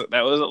 that was a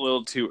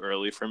little too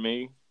early for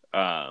me.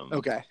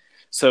 Okay.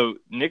 So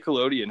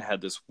Nickelodeon had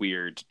this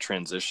weird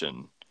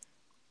transition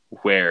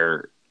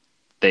where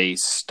they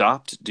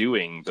stopped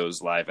doing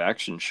those live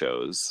action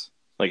shows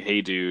like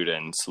Hey Dude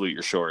and Salute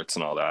Your Shorts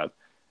and all that,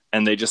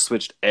 and they just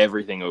switched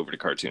everything over to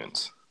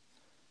cartoons.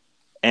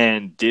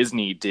 And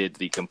Disney did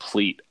the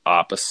complete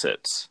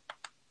opposite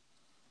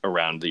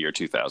around the year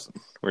 2000,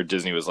 where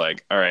Disney was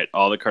like, all right,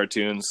 all the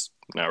cartoons,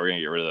 now we're going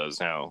to get rid of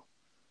those now.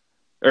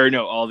 Or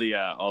no, all the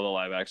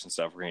live action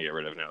stuff we're going to get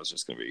rid of now. It's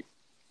just going to be...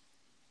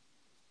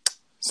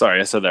 Sorry,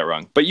 I said that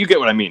wrong. But you get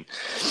what I mean.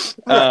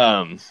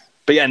 Right.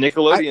 But yeah,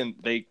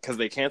 Nickelodeon, because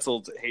they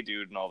canceled Hey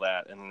Dude and all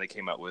that, and then they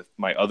came out with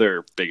my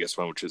other biggest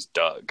one, which is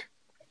Doug,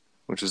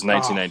 which was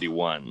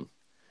 1991.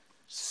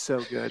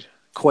 So good.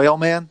 Quail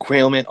Man,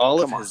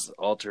 all of his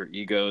alter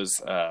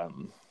egos.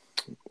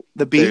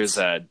 the Beats.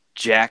 There's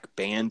Jack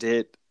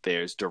Bandit.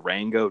 There's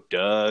Durango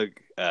Doug.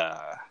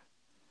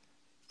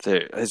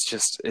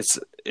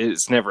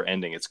 It's never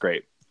ending. It's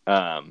great.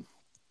 Yeah,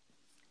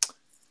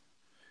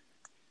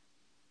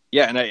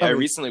 and I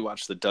recently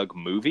watched the Doug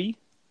movie.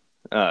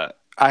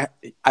 I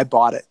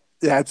bought it.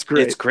 Yeah, it's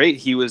great. It's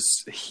great.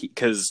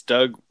 Because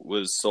Doug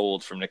was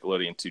sold from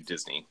Nickelodeon to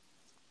Disney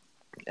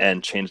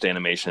and changed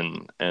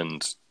animation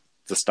and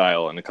the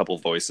style and a couple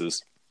of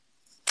voices.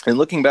 And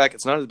looking back,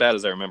 it's not as bad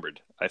as I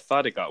remembered. I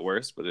thought it got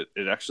worse, but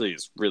it actually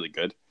is really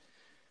good.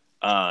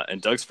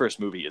 And Doug's first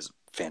movie is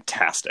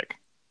fantastic.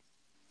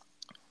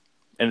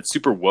 And it's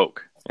super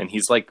woke. And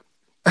he's like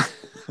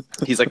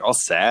all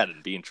sad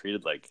and being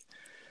treated like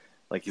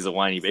he's a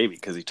whiny baby,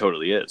 because he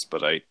totally is.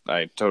 But I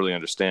totally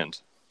understand.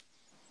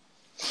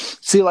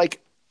 See,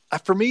 like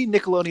for me,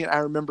 Nickelodeon, I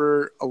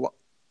remember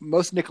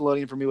most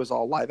Nickelodeon for me was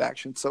all live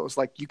action. So it was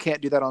like, you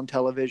can't do that on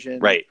television.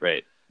 Right.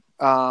 It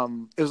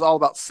was all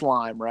about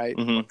slime, right?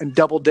 Mm-hmm. And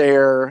Double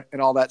Dare and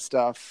all that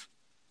stuff.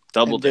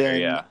 Double Dare,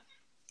 yeah.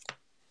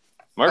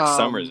 Mark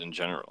Summers in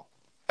general.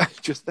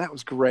 That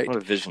was great. What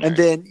a visionary. And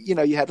then,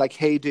 you had like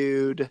Hey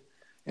Dude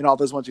and all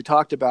those ones we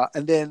talked about.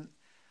 And then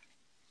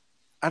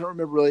I don't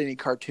remember really any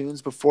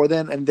cartoons before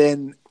then. And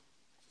then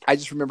I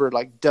just remember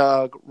like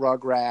Doug,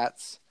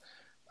 Rugrats,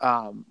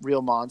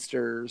 Real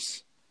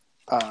Monsters,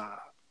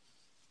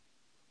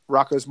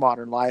 Rocko's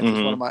Modern Life is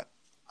one of my...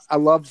 I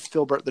loved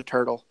Filbert the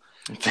Turtle.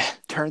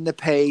 Turn the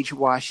page,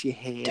 wash your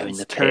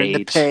hands. Turn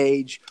the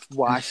page,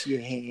 wash your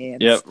hands.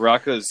 Yep,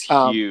 Rocco's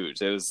huge.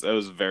 That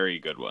was a very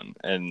good one,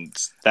 and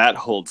that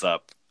holds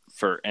up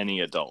for any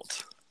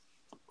adult.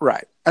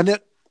 Right, and then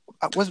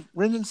was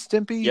Ren and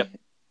Stimpy. Yep,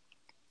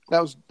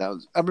 that was.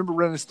 I remember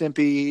Ren and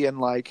Stimpy, and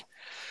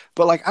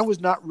but I was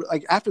not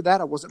after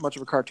that. I wasn't much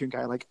of a cartoon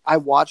guy. Like I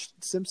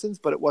watched Simpsons,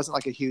 but it wasn't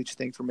like a huge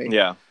thing for me.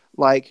 Yeah,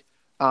 like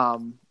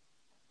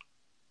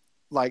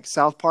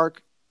South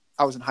Park.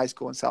 I was in high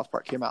school when South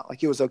Park came out.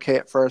 Like it was okay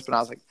at first, but I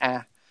was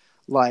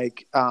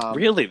like,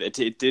 really?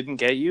 It didn't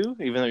get you,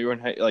 even though you were in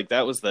high,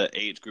 that was the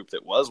age group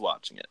that was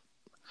watching it.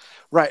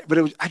 Right,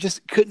 but I just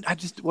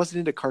wasn't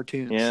into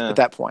cartoons at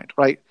that point,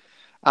 right?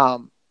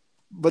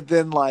 But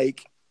then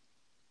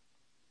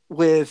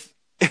with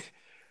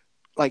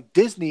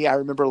Disney, I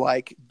remember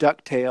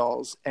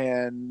DuckTales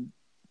and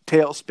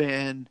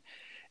Tailspin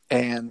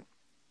and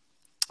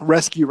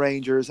Rescue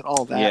Rangers and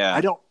all that. Yeah.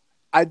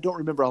 I don't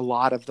remember a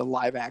lot of the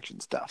live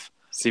action stuff.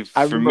 See,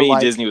 for me,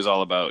 Disney was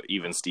all about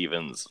Even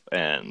Stevens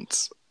and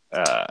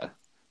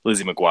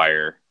Lizzie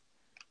McGuire.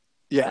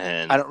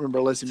 Yeah, I don't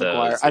remember Lizzie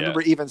McGuire. I remember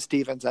Even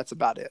Stevens. That's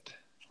about it.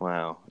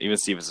 Wow, Even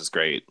Stevens is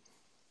great.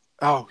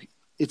 Oh,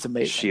 it's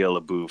amazing.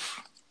 Shia LaBeouf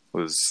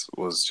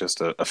was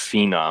just a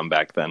phenom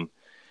back then.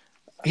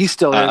 He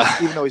still is,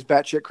 even though he's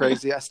batshit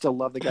crazy. I still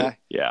love the guy.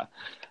 Yeah.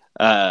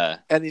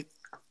 And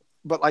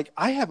but like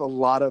I have a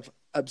lot of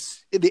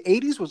the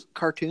 80s was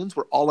cartoons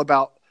were all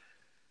about.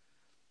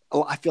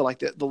 I feel like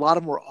that a lot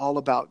of them were all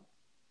about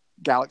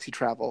galaxy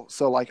travel.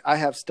 So like I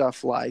have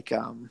stuff like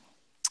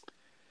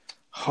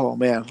oh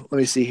man, let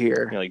me see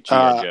here. Like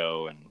G.I.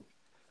 Joe and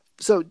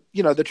so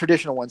the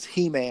traditional ones: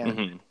 He-Man,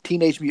 mm-hmm.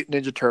 Teenage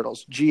Mutant Ninja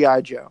Turtles,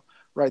 G.I. Joe.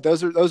 Right,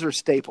 those are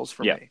staples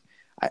for me.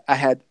 I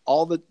had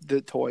all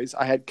the toys.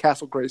 I had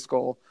Castle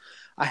Grayskull.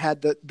 I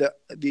had the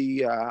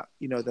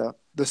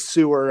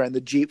sewer and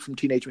the Jeep from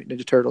Teenage Mutant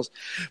Ninja Turtles.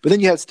 But then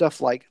you had stuff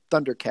like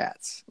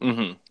Thundercats.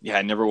 Mm-hmm. Yeah,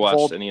 I never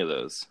watched any of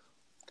those.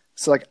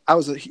 So like I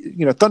was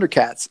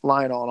Thundercats,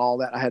 Lionel, and all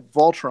that. I had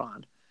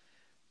Voltron.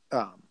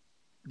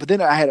 But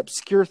then I had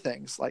obscure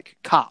things like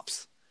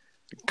Cops.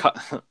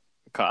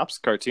 Cops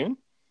cartoon?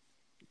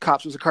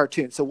 Cops was a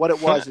cartoon. So what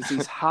it was is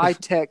these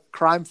high-tech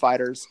crime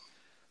fighters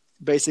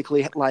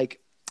basically like,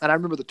 and I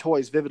remember the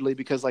toys vividly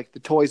because like the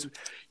toys,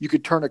 you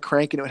could turn a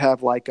crank and it would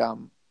have like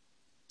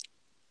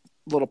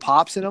little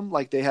pops in them.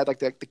 Like they had like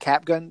the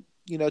cap gun,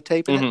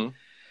 tape in it.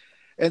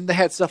 And they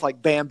had stuff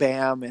like Bam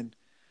Bam, and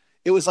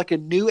it was like a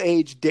new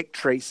age Dick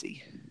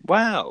Tracy.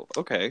 Wow.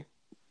 Okay.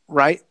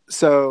 Right?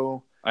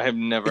 So I have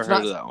never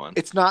heard of that one.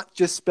 It's not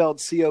just spelled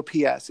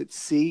COPS. It's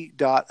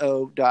C.O.P.S.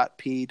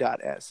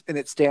 And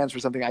it stands for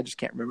something I just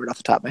can't remember it off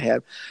the top of my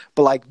head.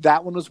 But like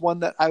that one was one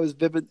that I was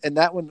vivid. And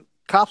that one,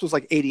 Cops was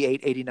like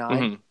 88,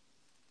 89.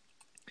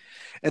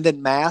 And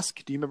then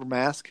Mask. Do you remember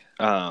Mask?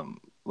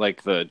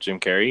 Like the Jim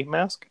Carrey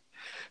Mask?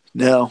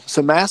 No.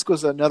 So Mask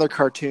was another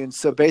cartoon.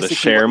 So basically, the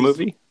Cher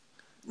movie.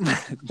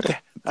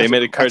 They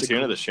made a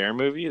cartoon of the Cher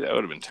movie. That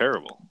would have been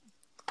terrible.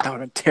 That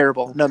would have been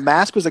terrible. No,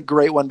 Mask was a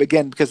great one, but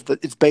again, because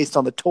it's based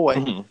on the toy.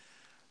 Mm-hmm.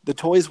 The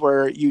toys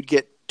where you'd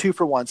get 2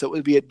 for 1. So it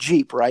would be a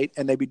Jeep, right?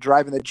 And they'd be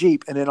driving the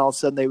Jeep, and then all of a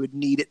sudden they would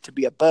need it to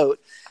be a boat,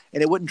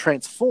 and it wouldn't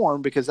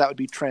transform because that would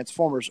be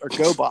Transformers or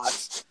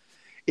GoBots.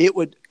 It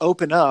would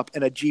open up,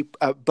 and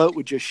a boat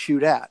would just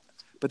shoot out.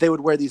 But they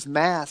would wear these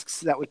masks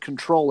that would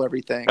control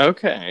everything.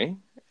 Okay,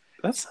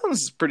 that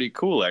sounds pretty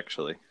cool,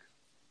 actually.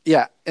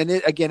 Yeah, and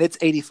it's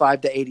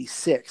 85 to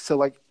 86. So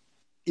like,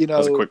 that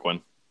was a quick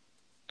one.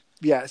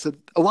 Yeah, so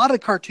a lot of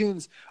the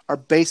cartoons are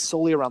based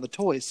solely around the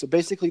toys. So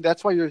basically,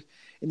 that's why in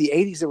the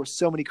 80s there were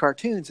so many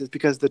cartoons, is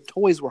because the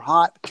toys were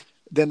hot,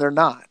 then they're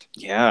not.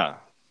 Yeah.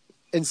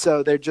 And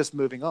so they're just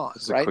moving on,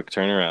 It's right? a quick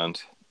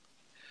turnaround.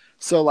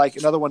 So like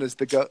another one is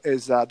the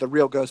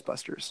Real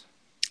Ghostbusters.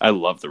 I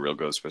love the Real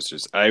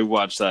Ghostbusters. I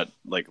watched that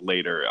like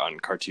later on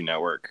Cartoon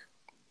Network.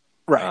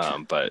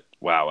 Right. But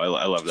wow,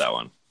 I love that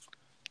one.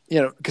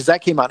 Because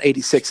that came out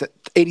 86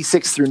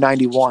 through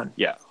 91.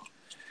 Yeah.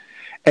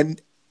 And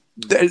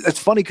it's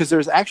funny because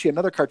there's actually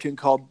another cartoon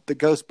called The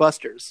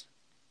Ghostbusters.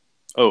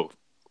 Oh,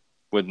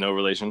 with no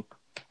relation?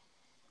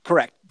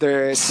 Correct.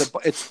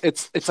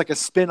 It's like a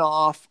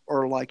spin-off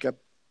or like a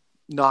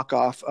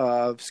knockoff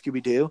of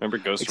Scooby-Doo. Remember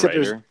Ghost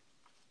Rider?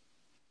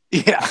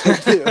 Yeah, I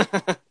do.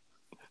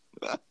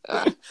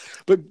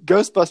 But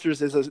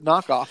Ghostbusters is a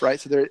knockoff, right?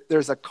 So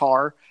there's a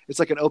car. It's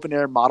like an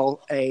open-air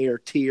Model A or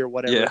T or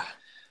whatever. Yeah.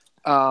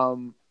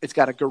 It's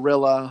got a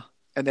gorilla,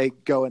 and they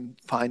go and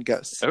find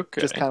ghosts.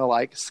 Okay. Just kind of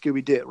like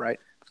Scooby-Doo, right?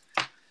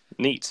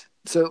 Neat.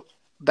 So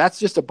that's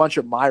just a bunch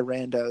of my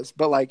randos.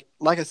 But like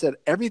I said,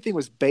 everything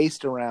was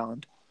based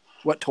around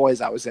what toys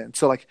I was in.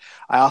 So like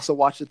I also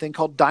watched a thing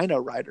called Dino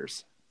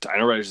Riders.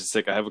 Dino Riders is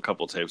sick. I have a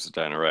couple tapes of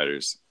Dino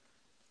Riders.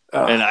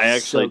 And I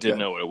actually didn't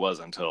know what it was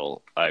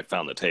until I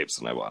found the tapes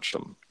and I watched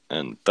them.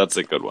 And that's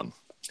a good one.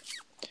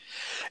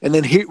 And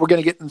then here we're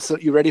going to get into,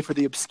 you ready for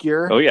the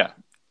obscure? Oh, yeah.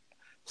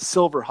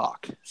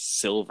 Silverhawk.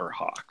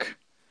 Silverhawk.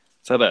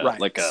 Is that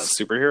like a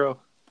superhero?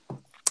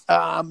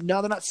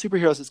 No, they're not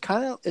superheroes.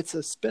 It's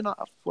a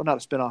spin-off. Well, not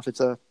a spin-off. It's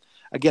a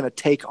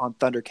take on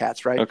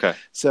Thundercats, right? Okay.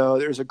 So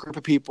there's a group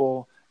of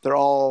people. They're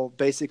all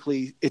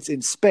basically, it's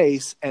in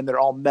space, and they're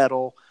all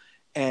metal,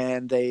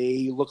 and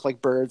they look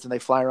like birds, and they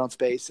fly around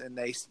space, and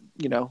they,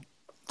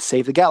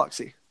 save the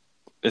galaxy.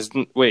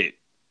 Wait.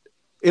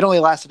 It only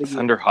lasted a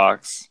year.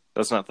 Thunderhawks.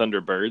 That's not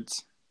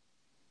Thunderbirds.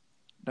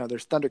 No,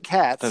 there's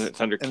Thundercats.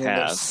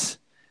 Thundercats.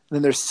 And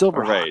then there's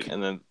Silverhawk. Right.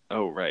 And then,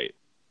 right.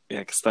 Yeah,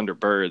 because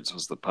Thunderbirds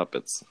was the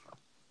puppets.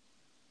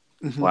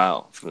 Mm-hmm.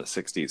 Wow. From the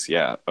 60s.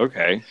 Yeah.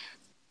 Okay.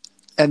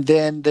 And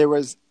then there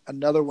was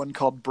another one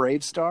called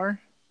Brave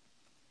Star.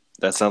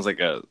 That sounds like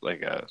a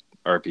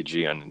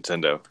RPG on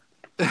Nintendo.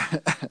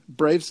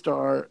 Brave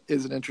Star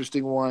is an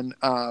interesting one.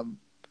 I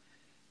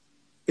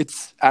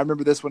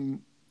remember this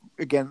one,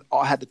 again,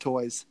 all had the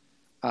toys.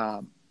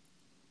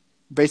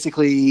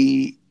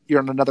 Basically, you're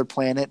on another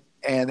planet,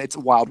 and it's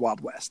Wild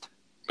Wild West.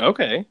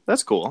 Okay,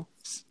 that's cool.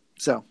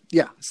 So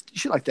yeah, you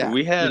should like that.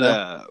 We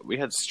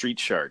had Street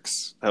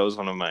Sharks. That was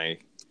one of my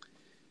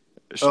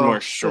more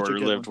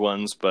shorter-lived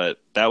ones, but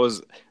that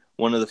was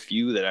one of the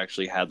few that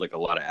actually had like a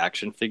lot of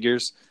action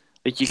figures.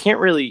 Like you can't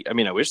really. I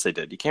mean, I wish they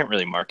did. You can't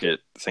really market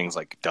things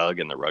like Doug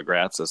and the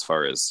Rugrats as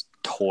far as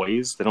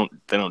toys. They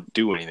don't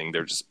do anything.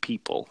 They're just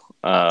people.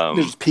 They're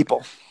just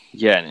people.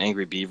 Yeah, and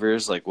Angry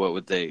Beavers. Like, what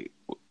would they?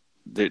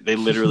 They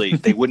literally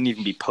they wouldn't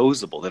even be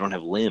posable. They don't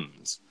have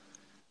limbs.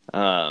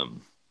 So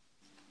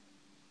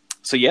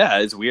yeah,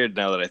 it's weird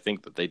now that I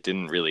think that they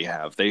didn't really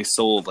have. They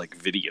sold like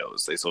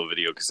videos, they sold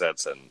video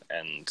cassettes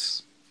and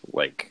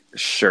like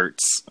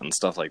shirts and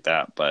stuff like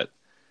that, but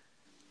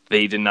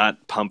they did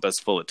not pump us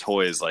full of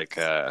toys like.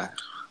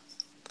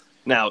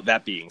 Now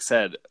that being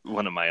said,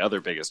 one of my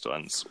other biggest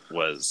ones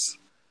was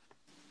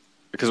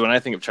because when I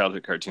think of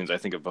childhood cartoons, I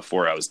think of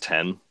before I was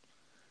 10.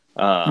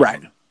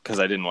 Right. Because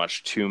I didn't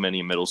watch too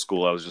many middle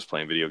school. I was just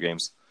playing video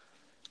games.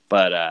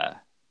 But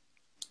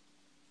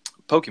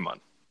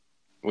Pokemon,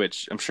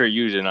 which I'm sure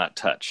you did not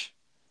touch.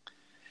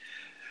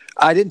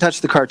 I didn't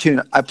touch the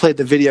cartoon. I played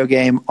the video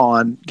game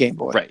on Game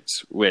Boy. Right,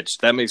 which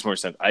that makes more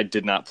sense. I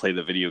did not play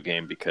the video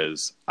game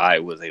because I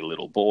was a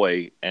little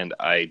boy, and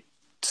I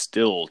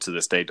still, to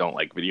this day, don't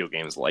like video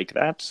games like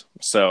that.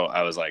 So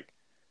I was like,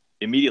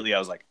 immediately I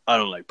was like, I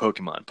don't like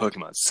Pokemon.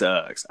 Pokemon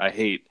sucks. I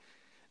hate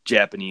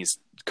Japanese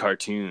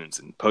cartoons,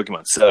 and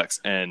Pokemon sucks.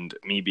 And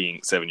me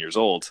being 7 years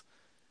old,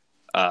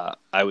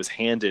 I was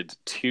handed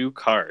 2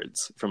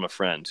 cards from a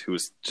friend who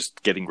was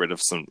just getting rid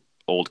of some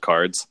old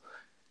cards.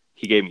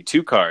 He gave me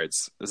 2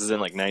 cards. This is in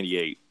like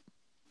 98.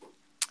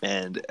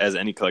 And as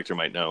any collector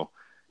might know,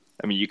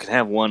 I mean, you can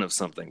have one of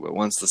something, but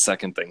once the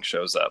second thing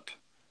shows up,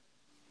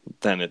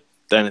 then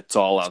it's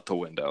all out the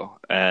window.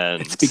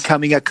 And it's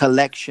becoming a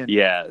collection.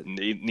 Yeah.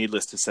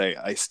 Needless to say,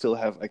 I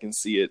can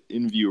see it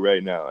in view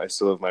right now. I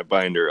still have my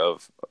binder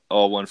of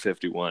all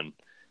 151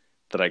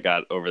 that I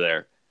got over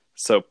there.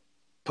 So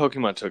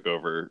Pokemon took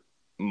over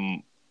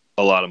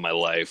a lot of my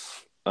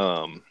life.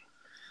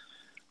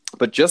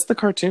 But just the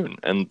cartoon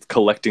and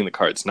collecting the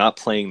cards, not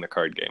playing the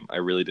card game. I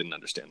really didn't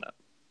understand that.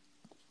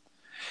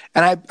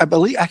 And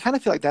I kind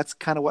of feel like that's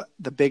kind of what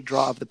the big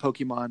draw of the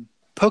Pokemon.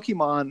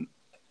 Pokemon,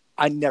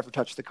 I never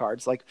touched the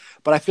cards,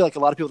 but I feel like a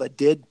lot of people that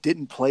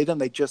didn't play them.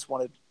 They just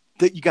wanted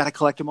that you got to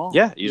collect them all.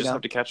 Yeah, you just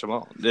have to catch them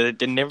all. They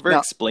never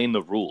explain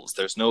the rules.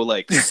 There's no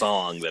like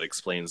song that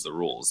explains the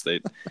rules.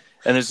 And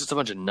there's just a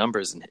bunch of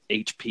numbers and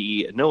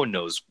HP. And no one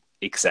knows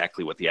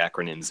exactly what the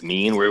acronyms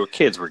mean. We were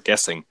kids. We're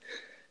guessing.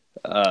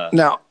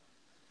 Now,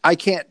 I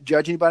can't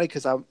judge anybody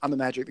because I'm a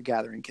Magic the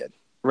Gathering kid.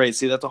 Right.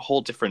 See, that's a whole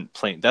different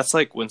plane. That's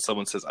like when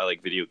someone says, I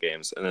like video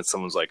games, and then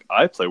someone's like,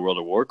 I play World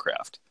of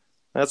Warcraft.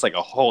 That's like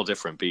a whole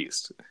different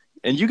beast.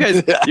 And you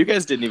guys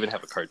didn't even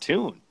have a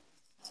cartoon.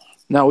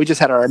 No, we just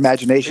had our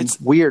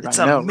imaginations. Weird. It's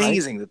I know,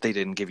 amazing right? that they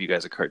didn't give you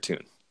guys a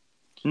cartoon.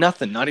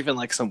 Nothing. Not even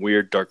like some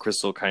weird Dark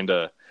Crystal kind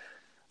of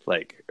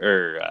like,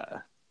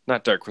 or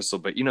not Dark Crystal,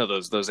 but you know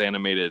those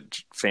animated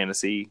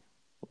fantasy,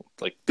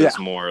 like those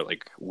more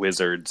like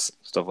wizards,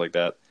 stuff like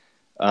that.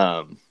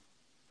 Yeah,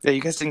 you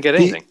guys didn't get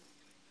anything.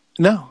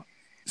 No.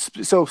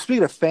 So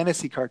speaking of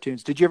fantasy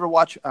cartoons, did you ever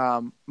watch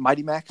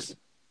Mighty Max?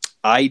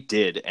 I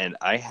did, and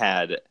I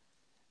had.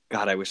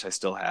 God, I wish I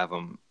still have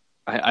them.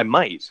 I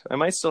might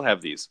still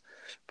have these,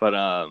 but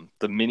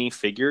the mini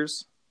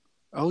figures,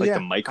 the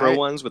micro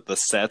ones with the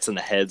sets and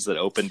the heads that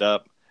opened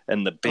up,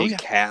 and the big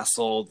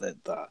castle,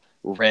 the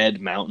red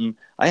mountain.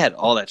 I had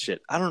all that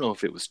shit. I don't know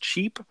if it was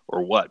cheap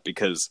or what,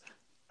 because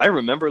I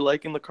remember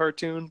liking the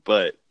cartoon,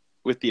 but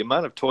with the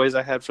amount of toys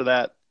I had for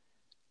that,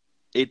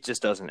 it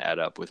just doesn't add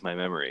up with my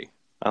memory.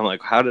 I'm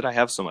like, how did I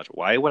have so much?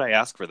 Why would I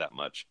ask for that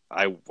much?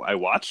 I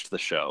watched the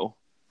show.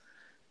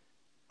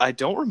 I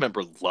don't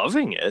remember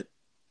loving it.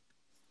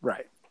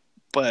 Right.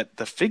 But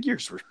the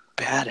figures were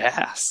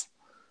badass.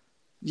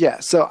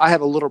 Yeah, so I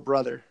have a little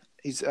brother.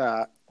 He's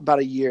about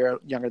a year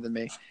younger than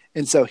me.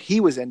 And so he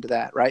was into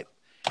that, right?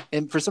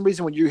 And for some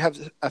reason, when you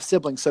have a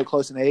sibling so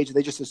close in age,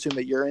 they just assume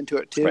that you're into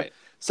it too. Right.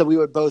 So we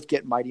would both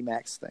get Mighty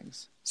Max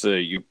things. So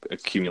you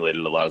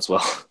accumulated a lot as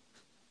well.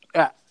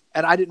 Yeah.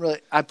 And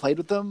I played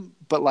with them,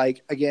 but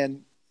like,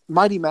 again,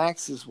 Mighty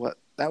Max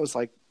that was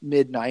like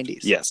mid 90s.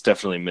 Yes,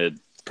 definitely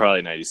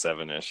probably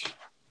 97-ish.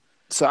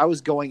 So I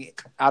was going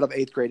out of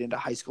 8th grade into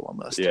high school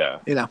almost. Yeah.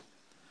 You know?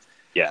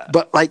 Yeah.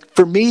 But like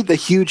for me, the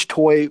huge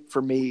toy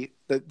for me,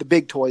 the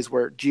big toys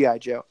were G.I.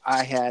 Joe.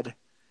 I had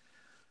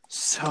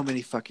so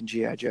many fucking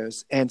G.I.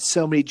 Joes and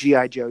so many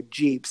G.I. Joe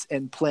Jeeps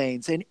and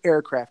planes and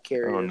aircraft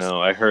carriers. Oh no,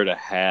 I heard a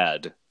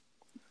had.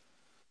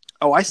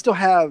 Oh, I still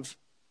have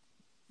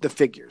the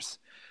figures.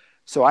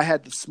 So I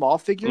had the small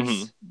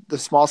figures, the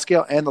small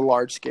scale, and the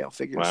large scale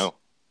figures. Wow.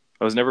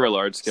 I was never a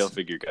large scale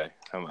figure guy.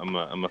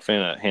 I'm a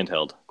fan of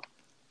handheld.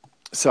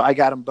 So I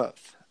got them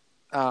both.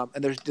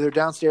 And they're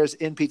downstairs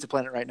in Pizza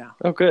Planet right now.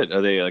 Oh, good.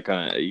 Are they like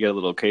you got a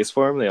little case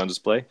for them? Are they on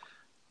display?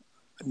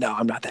 No,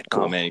 I'm not that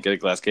cool. Oh man, you get a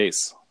glass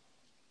case.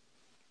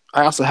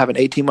 I also have an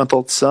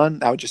 18-month-old son.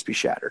 That would just be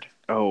shattered.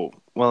 Oh,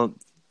 well,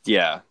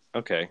 yeah.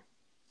 Okay.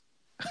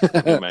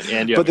 Never mind.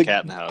 And you have a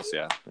cat in the house,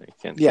 yeah. You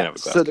can't have a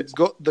glass case.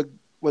 So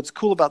what's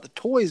cool about the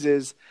toys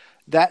is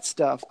that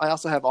stuff. I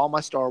also have all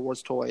my Star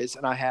Wars toys,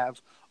 and I have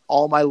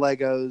all my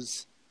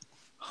Legos.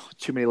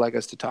 Too many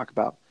Legos to talk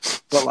about,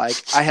 but like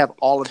I have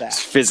all of that.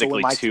 It's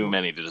physically too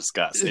many to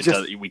discuss.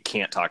 We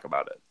can't talk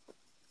about it.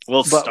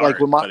 We'll but start,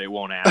 like but it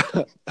won't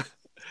happen.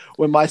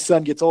 When my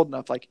son gets old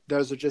enough, like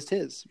those are just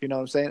his. You know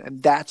what I'm saying?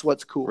 And that's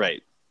what's cool.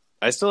 Right.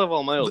 I still have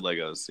all my old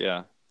Legos.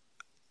 Yeah.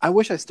 I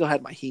wish I still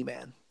had my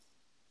He-Man.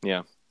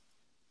 Yeah.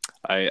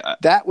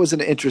 That was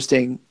an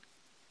interesting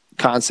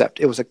concept.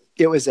 It was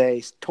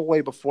a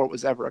toy before it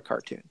was ever a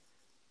cartoon.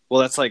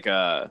 Well, that's like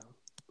Pokemon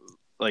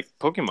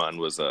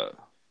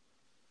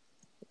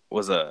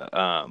was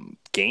a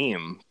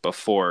game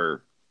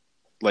before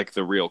like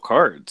the real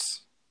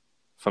cards,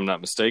 if I'm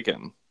not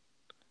mistaken.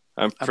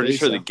 I'm pretty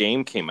sure the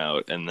game came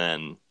out and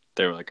then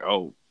they were like,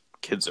 "Oh,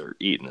 kids are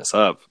eating this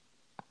up.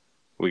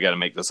 We got to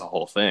make this a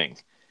whole thing."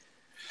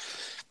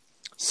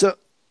 So,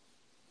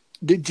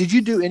 did you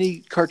do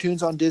any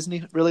cartoons on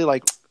Disney? Really,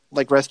 like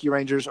Rescue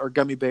Rangers or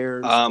Gummy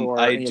Bears or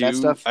any of that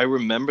stuff? I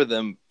remember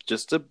them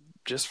just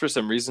for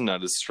some reason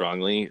not as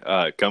strongly.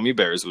 Gummy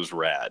Bears was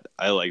rad.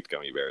 I liked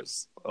Gummy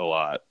Bears a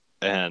lot,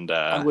 and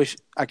I wish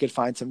I could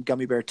find some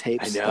Gummy Bear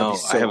tapes. I know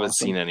I haven't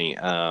seen any.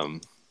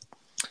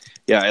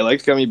 Yeah, I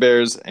liked Gummy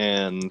Bears,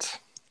 and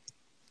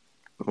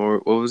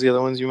what was the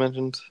other ones you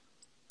mentioned?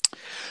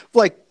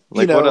 Like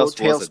what else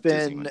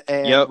Tailspin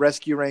and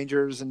Rescue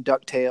Rangers and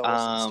DuckTales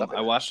and stuff like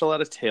I watched a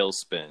lot of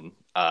Tailspin.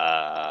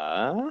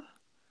 I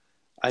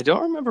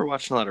don't remember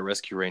watching a lot of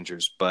Rescue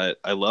Rangers, but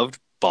I loved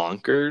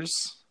Bonkers.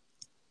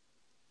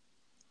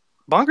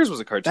 Bonkers was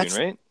a cartoon,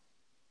 right?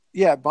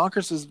 Yeah,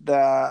 Bonkers was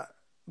the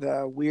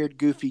weird,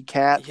 goofy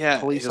cat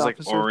police officer like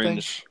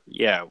orange. thing.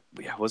 Yeah,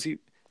 was he?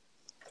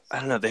 I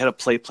don't know. They had a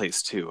play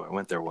place too. I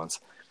went there once,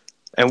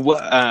 and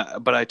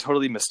but I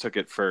totally mistook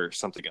it for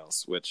something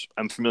else, which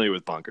I'm familiar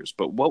with Bonkers.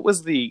 But what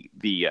was the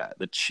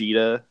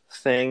cheetah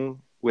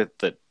thing with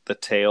the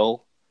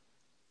tail,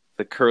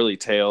 the curly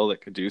tail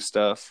that could do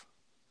stuff?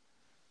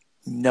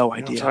 No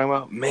idea. You know what I'm talking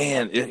about?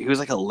 Man, he was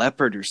like a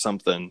leopard or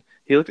something.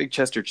 He looked like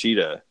Chester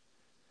Cheetah,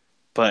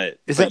 but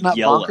that not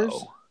yellow?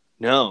 Bonkers?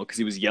 No, because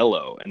he was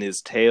yellow and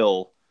his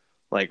tail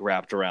like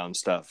wrapped around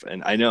stuff.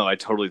 And I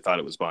totally thought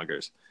it was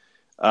Bonkers.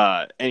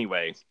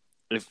 Anyway,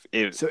 if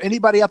so,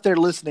 anybody up there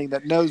listening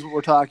that knows what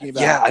we're talking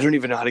about, yeah, I don't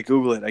even know how to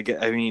Google it.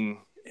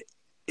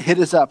 hit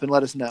us up and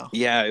let us know.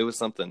 Yeah, it was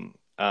something.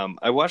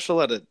 I watched a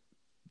lot of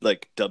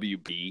like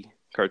WB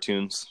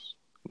cartoons.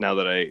 Now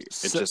that it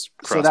just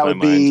crossed my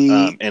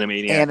mind.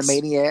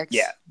 Animaniacs.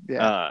 Yeah.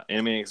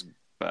 Animaniacs,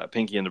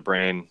 Pinky and the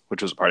Brain,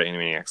 which was a part of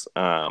Animaniacs.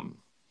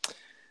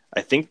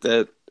 I think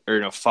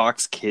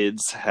Fox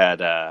Kids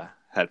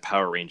had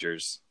Power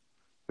Rangers,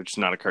 which is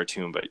not a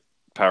cartoon, but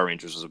Power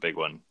Rangers was a big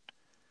one.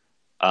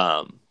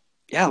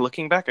 Yeah,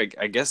 looking back,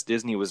 I guess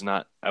Disney was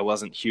not. I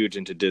wasn't huge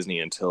into Disney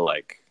until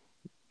like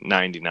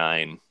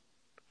 '99.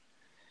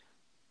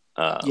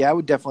 Yeah, I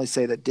would definitely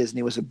say that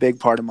Disney was a big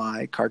part of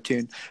my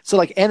cartoon. So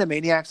like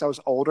Animaniacs, I was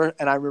older,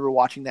 and I remember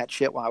watching that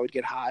shit when I would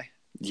get high.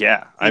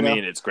 Yeah, I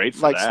mean, it's great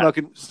for like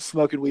that.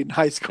 smoking weed in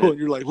high school, and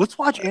you're like, let's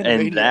watch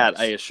Animaniacs. And that,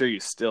 I assure you,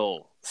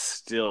 still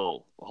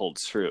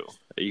holds true.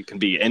 You can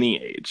be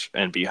any age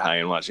and be high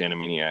and watch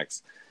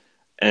Animaniacs,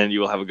 and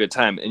you will have a good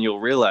time. And you'll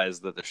realize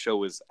that the show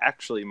was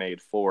actually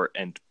made for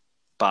and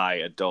by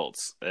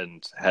adults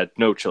and had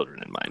no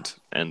children in mind.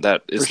 And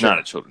that is not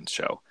a children's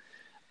show.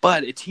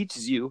 But it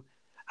teaches you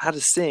how to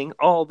sing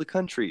all the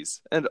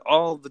countries and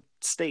all the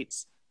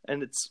states,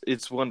 and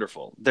it's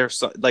wonderful.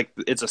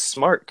 It's a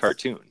smart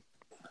cartoon.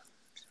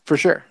 For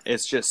sure.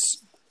 It's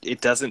just, it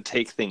doesn't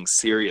take things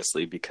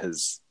seriously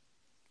because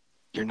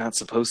you're not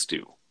supposed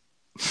to.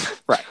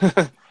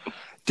 Right.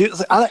 Dude,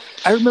 I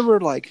remember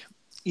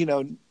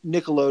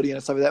Nickelodeon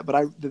and stuff like that, but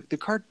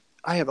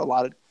I have a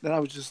lot of, and I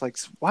was just like,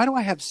 why do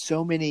I have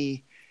so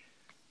many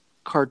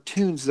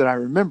cartoons that I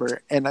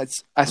remember? And I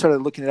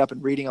started looking it up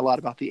and reading a lot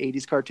about the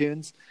 80s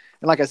cartoons.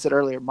 And like I said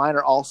earlier, mine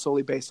are all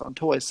solely based on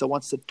toys. So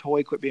once the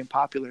toy quit being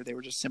popular, they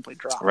were just simply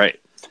dropped. Right.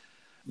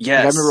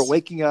 Yes. Like I remember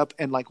waking up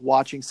and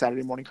watching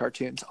Saturday morning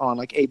cartoons on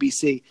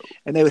ABC,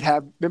 and they would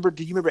have.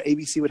 Do you remember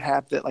ABC would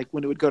have that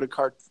when it would go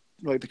to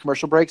the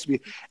commercial breaks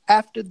would be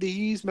after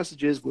these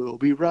messages we'll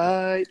be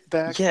right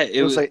back. Yeah,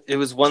 it was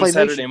one Claymation.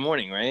 Saturday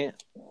morning, right?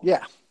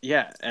 Yeah.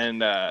 Yeah,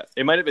 and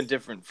it might have been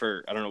different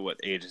for I don't know what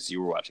ages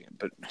you were watching it,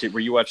 but were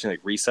you watching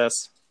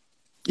Recess?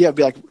 Yeah, it'd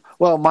be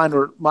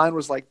mine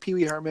was like Pee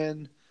Wee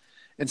Herman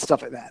and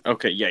stuff like that.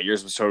 Okay, yeah,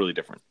 yours was totally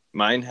different.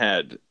 Mine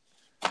had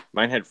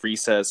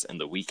Recess and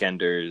The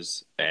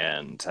Weekenders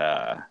and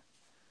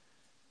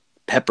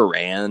Pepper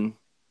Ann.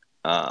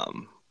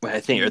 I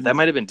think that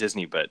might have been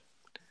Disney, but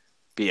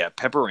yeah,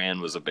 Pepper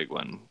Ann was a big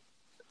one. Do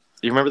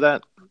you remember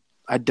that?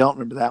 I don't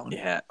remember that one.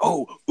 Yeah.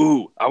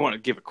 I want to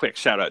give a quick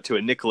shout out to a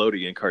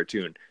Nickelodeon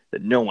cartoon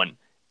that no one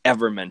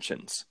ever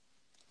mentions.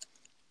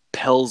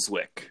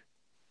 Pelswick.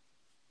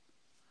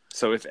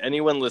 So if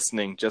anyone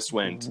listening just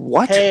went,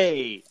 "What?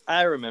 Hey,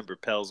 I remember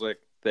Pelswick,"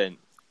 then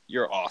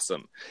you're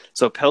awesome.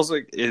 So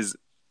Pelswick is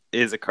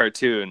a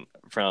cartoon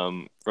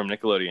from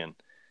Nickelodeon,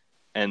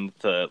 and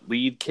the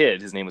lead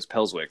kid, his name was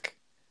Pelswick,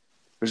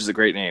 which is a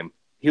great name.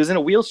 He was in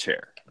a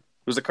wheelchair.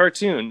 It was a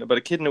cartoon about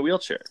a kid in a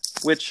wheelchair.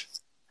 Which,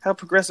 how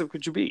progressive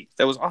could you be?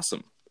 That was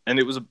awesome, and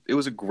it was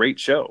a great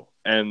show,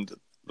 and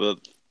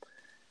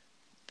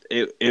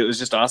it was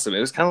just awesome. It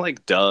was kind of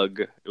like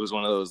Doug. It was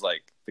one of those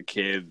the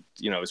kid,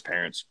 his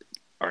parents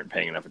aren't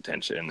paying enough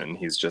attention, and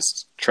he's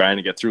just trying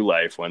to get through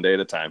life one day at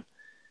a time.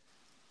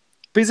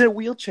 But he's in a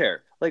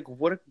wheelchair.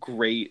 What a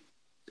great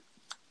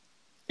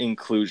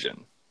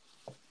inclusion.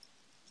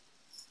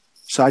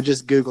 So I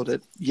just Googled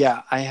it.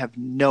 Yeah, I have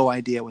no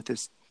idea what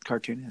this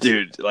cartoon is.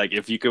 Dude, like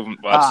if you could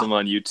watch them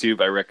on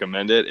YouTube, I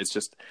recommend it. It's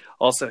just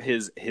also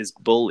his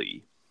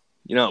bully.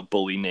 You know,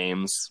 bully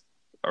names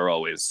are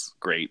always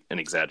great and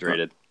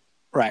exaggerated.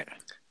 Right.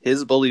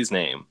 His bully's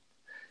name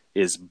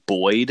is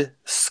Boyd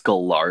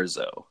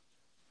Scalarzo.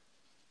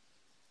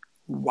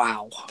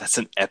 Wow. That's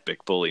an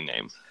epic bully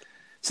name.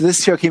 So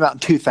this show came out in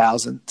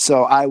 2000.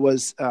 So I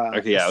was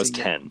I was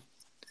 10.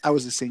 I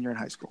was a senior in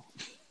high school.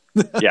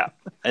 Yeah.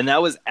 And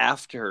that was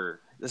after,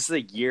 this is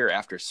a year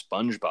after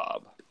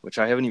SpongeBob, which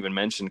I haven't even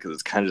mentioned because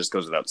it kind of just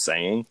goes without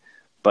saying.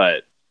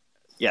 But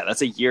yeah,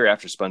 that's a year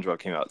after SpongeBob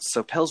came out.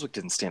 So Pelswick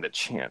didn't stand a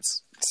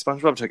chance.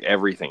 SpongeBob took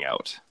everything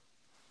out.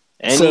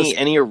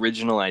 Any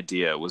original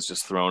idea was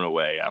just thrown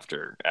away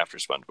after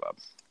SpongeBob.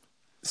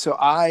 So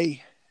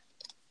I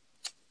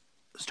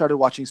started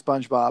watching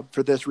SpongeBob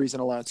for this reason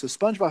alone. So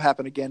SpongeBob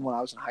happened again when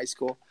I was in high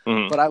school,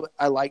 but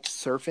I liked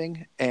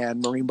surfing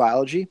and marine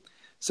biology.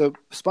 So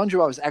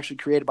SpongeBob was actually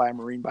created by a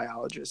marine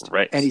biologist,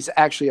 right? And he's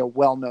actually a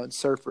well-known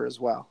surfer as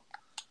well.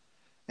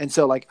 And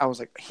so, like, I was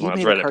like, he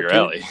made right a cartoon. Up your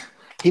alley.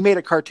 He made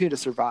a cartoon to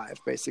survive,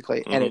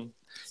 basically, and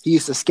he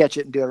used to sketch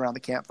it and do it around the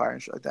campfire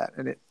and shit like that,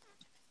 and it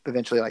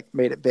eventually like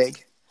made it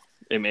big.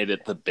 It made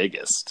it the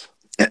biggest.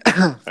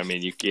 I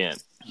mean, you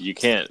could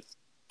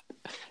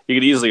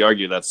easily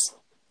argue that's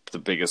the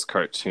biggest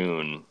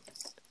cartoon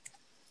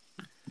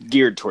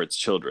geared towards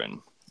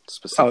children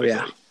specifically.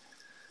 Oh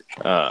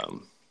yeah.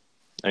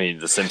 I mean,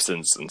 The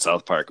Simpsons and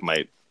South Park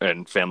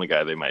and Family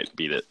Guy, they might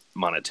beat it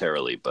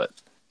monetarily, but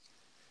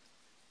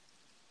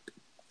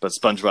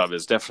SpongeBob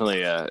is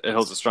definitely it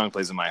holds a strong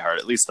place in my heart.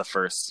 At least the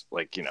first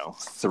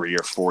 3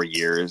 or 4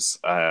 years.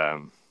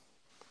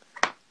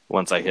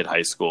 Once I hit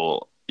high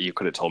school, you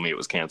could have told me it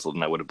was canceled,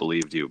 and I would have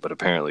believed you. But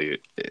apparently,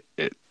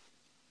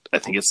 I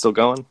think it's still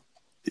going.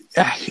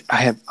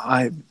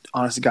 I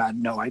honestly got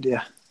no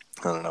idea.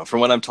 I don't know. From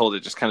what I'm told,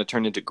 it just kind of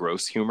turned into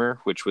gross humor,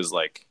 which was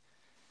like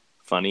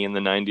funny in the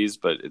 90s,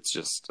 but it's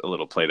just a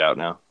little played out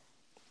now.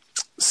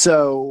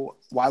 So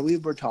while we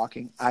were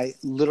talking, I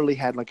literally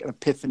had like an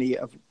epiphany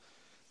of.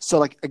 So,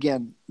 like,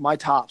 again, my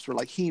tops were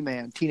like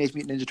He-Man, Teenage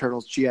Mutant Ninja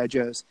Turtles, G.I.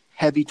 Joes,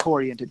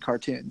 heavy-oriented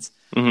cartoons.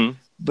 Mm-hmm.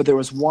 But there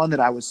was one that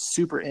I was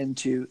super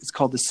into. It's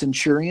called The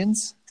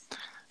Centurions.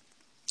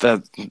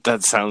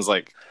 That sounds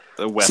like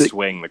the West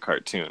Wing, the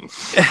cartoon.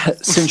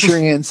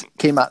 Centurions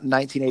came out in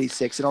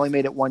 1986. It only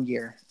made it 1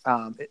 year.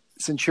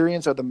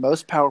 Centurions are the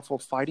most powerful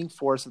fighting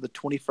force of the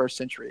 21st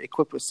century.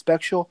 Equipped with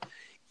special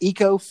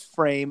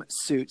eco-frame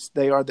suits,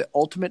 they are the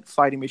ultimate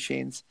fighting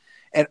machines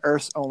and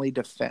Earth's only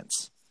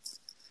defense.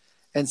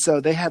 And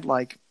so they had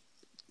what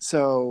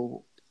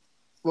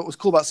was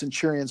cool about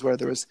Centurions, where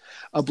there was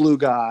a blue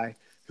guy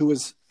who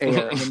was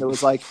air, and then there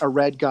was like a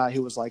red guy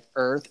who was like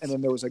earth, and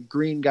then there was a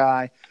green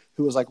guy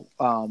who was like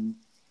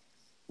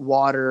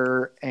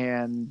water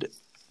and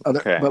other.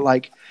 Okay. But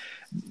like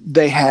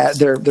they had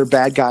their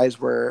bad guys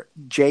were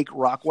Jake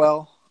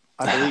Rockwell,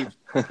 I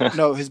believe.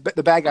 No,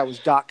 the bad guy was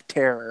Doc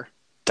Terror.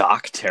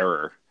 Doc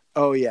Terror.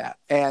 Oh yeah,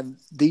 and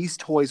these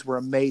toys were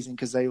amazing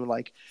because they were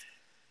like.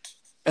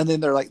 And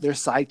then their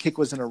sidekick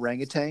was an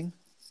orangutan.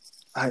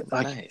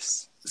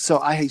 Nice. So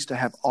I used to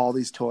have all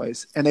these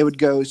toys, and they would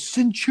go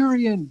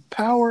Centurion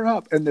power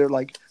up, and their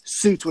like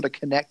suits would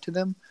connect to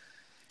them.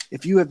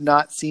 If you have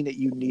not seen it,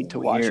 you need to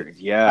watch it.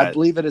 Yeah, I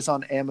believe it is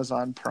on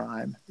Amazon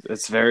Prime.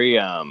 It's very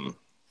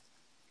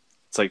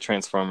it's like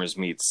Transformers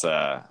meets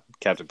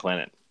Captain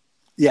Planet.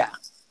 Yeah.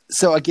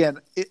 So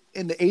again,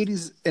 in the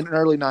 80s and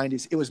early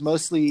 90s, it was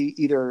mostly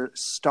either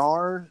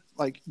star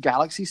like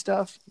galaxy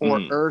stuff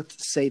or Earth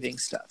saving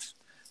stuff.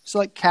 So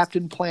like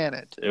Captain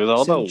Planet. It was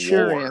all about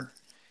war.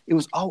 It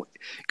was all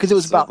because it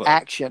was about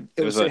action.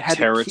 It was about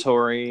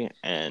territory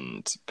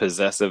and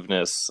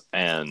possessiveness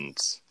and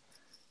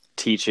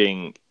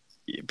teaching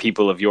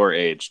people of your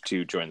age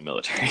to join the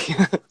military.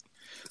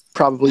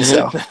 Probably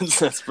so.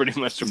 That's pretty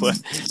much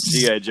what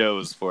G.I. Joe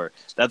was for.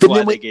 That's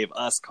why they gave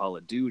us Call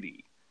of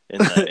Duty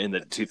in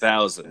the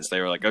 2000s.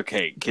 They were like,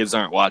 okay, kids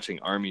aren't watching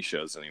army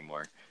shows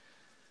anymore.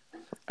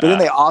 But then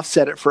they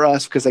offset it for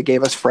us because they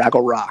gave us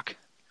Fraggle Rock.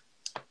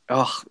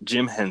 Oh,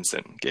 Jim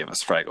Henson gave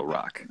us Fraggle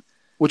Rock.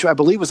 Which I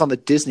believe was on the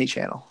Disney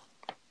Channel.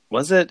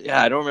 Was it?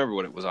 Yeah, I don't remember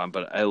what it was on,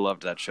 but I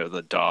loved that show.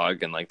 The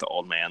dog and like the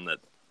old man that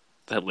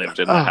lived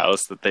in the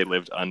house that they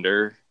lived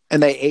under.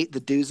 And they ate the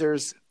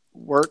Doozers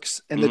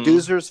works. And the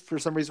Doozers, for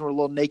some reason, were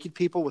little naked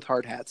people with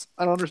hard hats.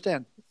 I don't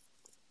understand.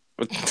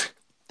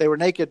 They were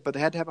naked, but they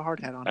had to have a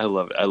hard hat on. I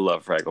love it. I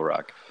love Fraggle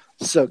Rock.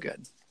 So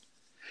good.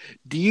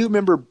 Do you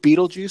remember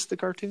Beetlejuice, the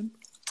cartoon?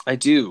 I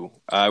do.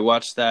 I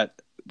watched that.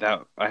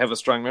 I have a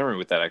strong memory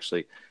with that,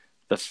 actually.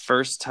 The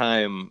first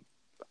time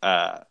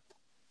I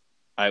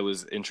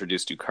was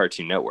introduced to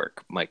Cartoon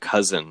Network, my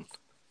cousin,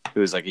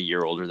 who was like a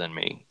year older than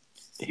me,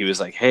 he was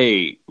like,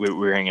 hey, we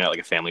were hanging out like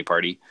a family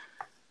party.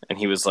 And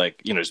he was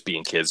like, just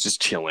being kids,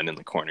 just chilling in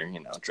the corner,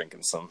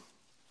 drinking some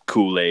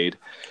Kool-Aid.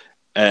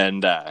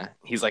 And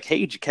he's like, hey,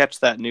 did you catch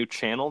that new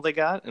channel they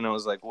got? And I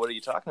was like, what are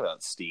you talking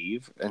about,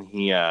 Steve? And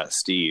he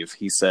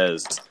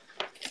says,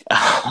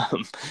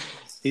 Um,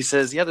 he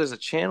says, yeah, there's a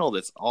channel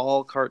that's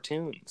all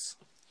cartoons.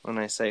 And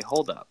I say,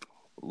 hold up,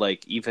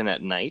 like even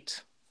at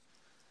night?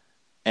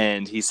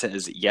 And he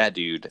says, yeah,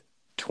 dude,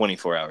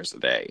 24 hours a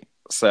day.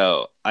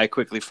 So I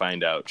quickly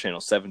find out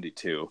channel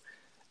 72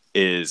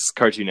 is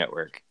Cartoon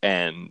Network.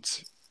 And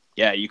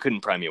yeah, you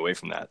couldn't pry me away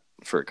from that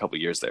for a couple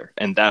years there.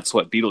 And that's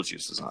what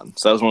Beetlejuice is on.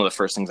 So that was one of the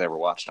first things I ever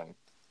watched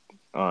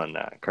on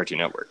Cartoon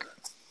Network.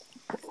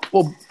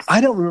 Well, I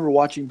don't remember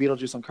watching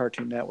Beetlejuice on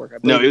Cartoon Network. I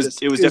No, believe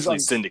it was definitely on,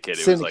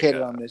 syndicated. Syndicated it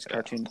was like on this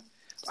cartoon.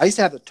 I used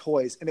to have the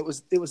toys, and it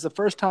was the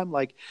first time,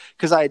 like,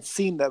 because I had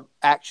seen the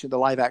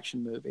live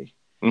action movie,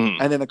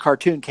 and then the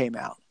cartoon came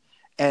out,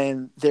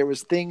 and there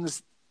was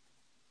things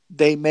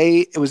they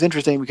made. It was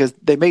interesting because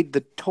they made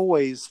the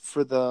toys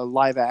for the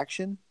live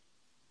action.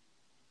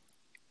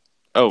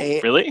 Oh,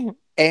 really?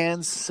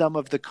 And some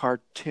of the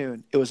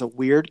cartoon. It was a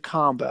weird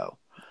combo.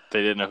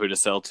 They didn't know who to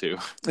sell to.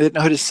 They didn't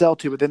know who to sell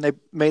to, but then they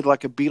made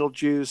like a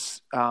Beetlejuice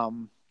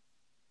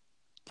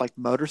like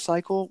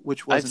motorcycle,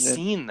 which wasn't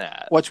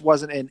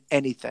in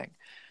anything.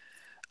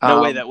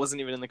 No way, that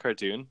wasn't even in the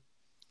cartoon?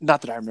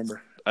 Not that I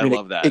remember. I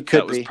love that. It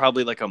could be. That was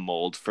probably like a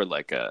mold for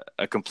like a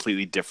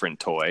completely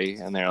different toy,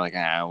 and they're like,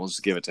 we'll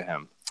just give it to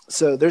him.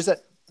 So there's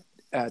that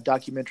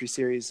documentary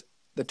series,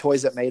 The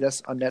Toys That Made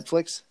Us, on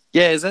Netflix.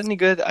 Yeah, is that any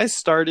good? I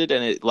started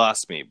and it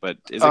lost me, but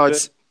is it good?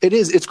 It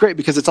is. It's great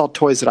because it's all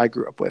toys that I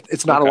grew up with.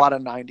 It's not a lot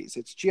of 90s.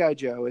 It's G.I.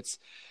 Joe.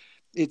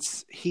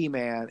 It's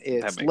He-Man.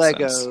 It's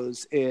Legos.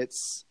 Sense.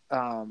 It's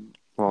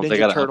Ninja they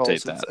got to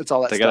update that. It's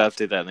all that. They got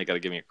to update that, and they got to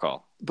give me a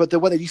call. But the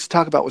one they used to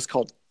talk about was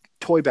called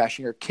toy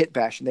bashing or kit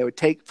bashing. They would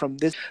take from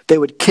this. They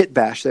would kit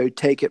bash. They would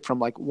take it from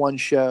like one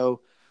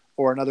show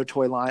or another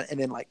toy line, and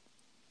then like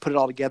put it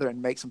all together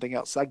and make something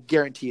else. So I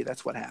guarantee you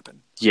that's what happened.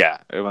 Yeah,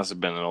 it must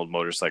have been an old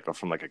motorcycle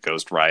from like a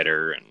Ghost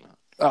Rider and.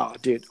 Oh,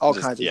 dude, all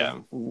kinds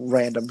of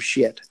random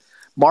shit.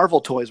 Marvel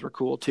toys were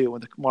cool too.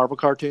 When the Marvel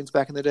cartoons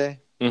back in the day.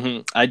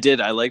 Mm-hmm. I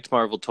did. I liked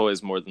Marvel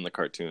toys more than the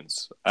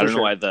cartoons. I don't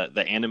know why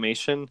the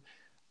animation.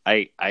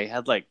 I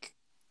had like,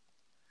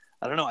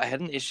 I don't know. I had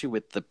an issue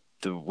with the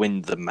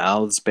when the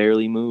mouths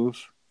barely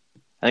move.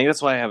 I think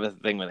that's why I have a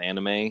thing with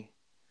anime.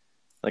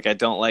 Like I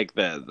don't like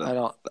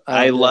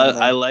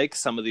I like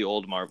some of the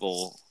old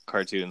Marvel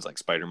cartoons like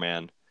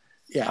Spider-Man.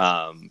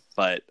 Yeah.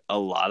 But a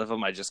lot of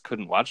them I just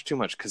couldn't watch too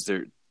much because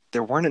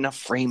there weren't enough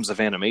frames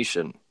of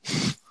animation.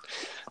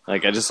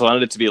 Like I just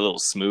wanted it to be a little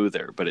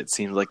smoother, but it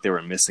seemed like they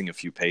were missing a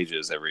few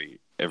pages every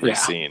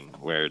scene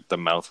where the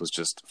mouth was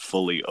just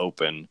fully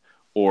open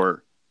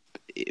or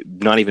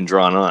not even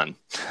drawn on.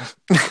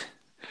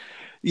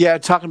 Yeah,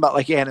 talking about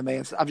like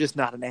anime, I'm just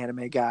not an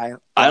anime guy.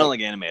 I don't like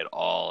anime at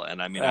all,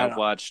 and I mean, I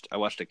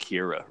watched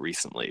Akira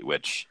recently,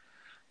 which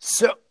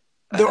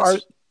there are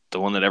the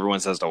one that everyone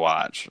says to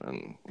watch,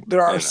 and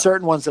there are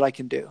certain ones that I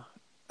can do.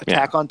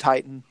 Attack on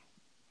Titan,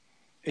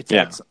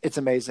 it's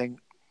amazing.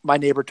 My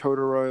Neighbor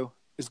Totoro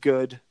is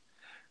good.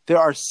 There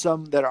are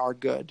some that are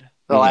good.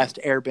 The Last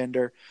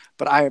Airbender,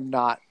 but I am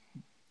not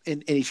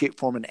in any shape,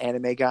 form, an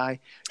anime guy.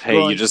 Hey,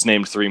 you just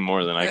named 3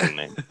 more than I can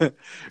name.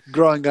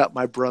 Growing up,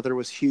 my brother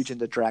was huge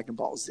into Dragon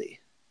Ball Z.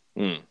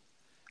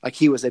 Like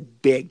he was a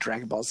big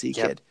Dragon Ball Z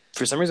kid.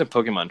 For some reason,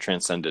 Pokemon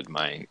transcended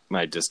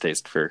my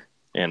distaste for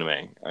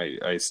anime.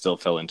 I still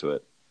fell into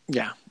it.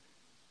 Yeah,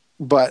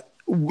 but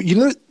you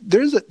know,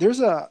 there's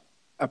a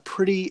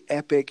pretty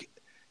epic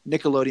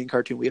Nickelodeon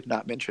cartoon we have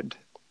not mentioned.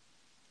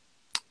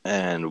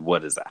 And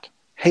what is that?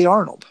 Hey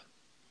Arnold.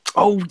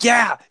 Oh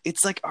yeah,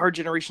 it's like our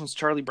generation's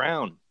Charlie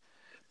Brown.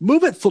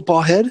 Move it,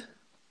 football head.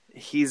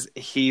 He's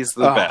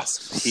the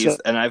best.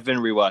 And I've been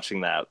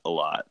rewatching that a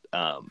lot. Do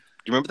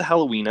you remember the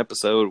Halloween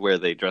episode where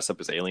they dress up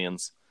as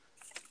aliens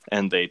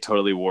and they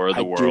totally War of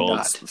the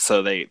Worlds?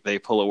 So they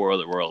pull a War of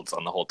the Worlds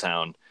on the whole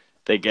town.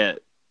 They get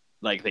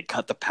they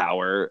cut the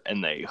power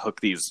and they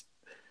hook these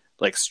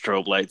like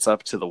strobe lights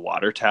up to the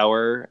water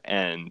tower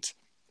and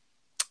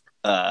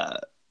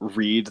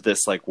read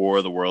this like War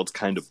of the Worlds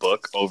kind of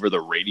book over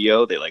the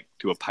radio. They like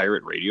do a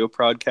pirate radio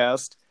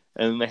broadcast,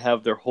 and then they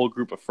have their whole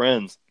group of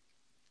friends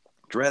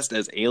dressed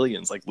as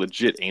aliens, like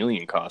legit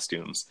alien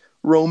costumes,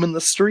 roaming the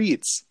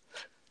streets.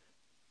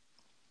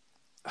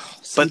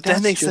 But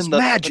then they send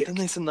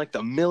like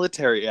the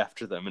military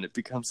after them, and it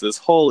becomes this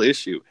whole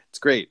issue. It's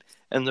great.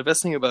 And the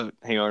best thing about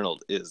Hey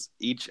Arnold is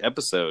each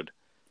episode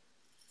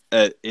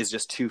is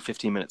just 2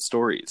 15-minute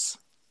stories,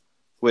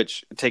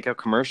 which take out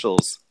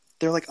commercials.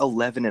 They're like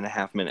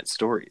 11.5-minute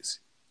stories.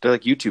 They're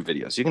like YouTube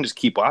videos. You can just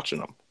keep watching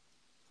them.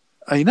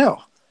 I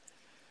know.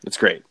 It's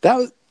great.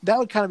 That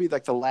would kind of be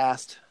like the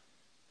last,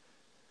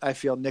 I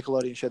feel,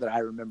 Nickelodeon show that I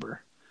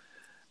remember.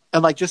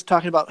 And like just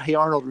talking about Hey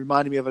Arnold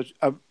reminded me of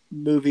a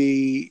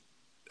movie,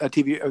 a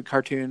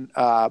cartoon,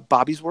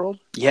 Bobby's World.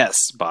 Yes,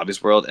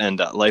 Bobby's World and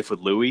Life with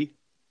Louie.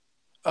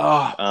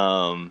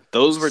 Oh,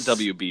 those were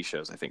WB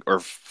shows, I think, or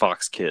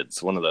Fox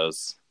Kids. One of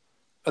those.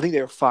 I think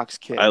they were Fox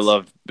Kids.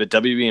 But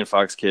WB and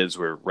Fox Kids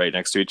were right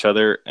next to each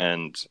other,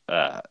 and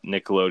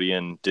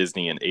Nickelodeon,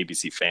 Disney, and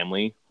ABC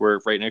Family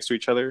were right next to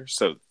each other.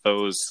 So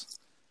those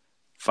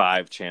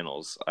 5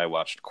 channels I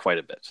watched quite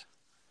a bit.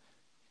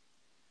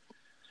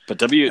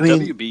 But I mean,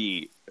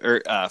 WB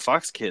or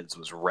Fox Kids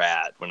was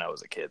rad when I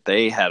was a kid.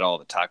 They had all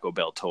the Taco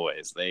Bell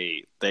toys.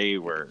 They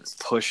were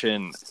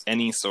pushing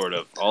any sort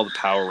of all the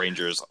Power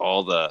Rangers,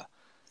 all the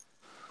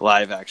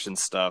live action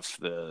stuff.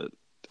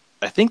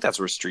 I think that's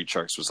where Street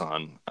Sharks was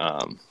on.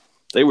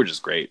 They were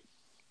just great.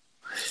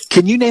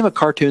 can you name a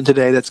cartoon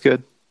today that's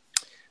good?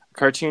 A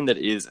cartoon that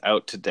is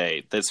out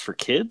today that's for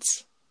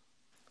kids?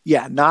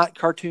 Yeah, not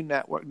Cartoon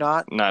Network,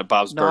 not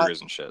Bob's not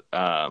Burgers and shit.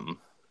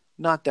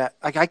 not that.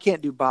 Like I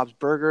can't do Bob's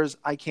Burgers.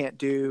 I can't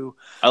do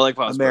I like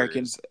Bob's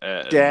American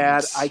Burgers.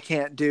 Dad. I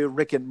can't do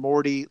Rick and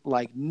Morty.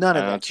 Like none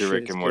of I that don't do shit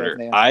Rick is and good,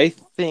 Morty. man. I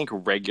think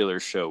Regular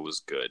Show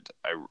was good.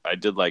 I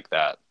did like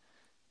that.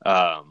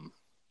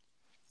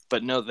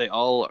 But no,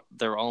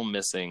 they're all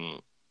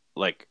missing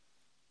like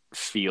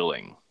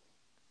feeling.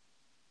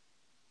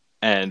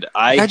 And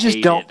I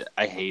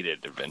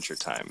hated Adventure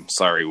Time.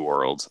 Sorry,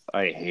 world.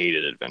 I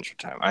hated Adventure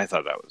Time. I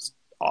thought that was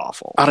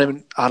awful. I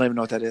don't even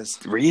know what that is.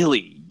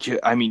 Really?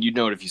 I mean, you'd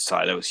know it if you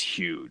saw it. That was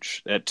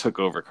huge. That took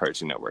over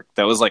Cartoon Network.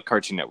 That was like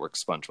Cartoon Network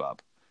SpongeBob.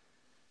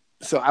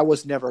 So I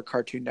was never a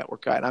Cartoon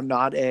Network guy. And I'm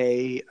not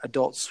a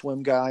Adult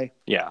Swim guy.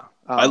 Yeah,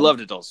 I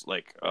loved adults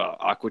like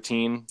Aqua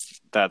Teen.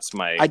 That's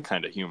my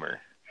kind of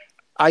humor.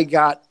 I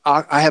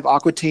have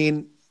Aqua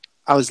Teen.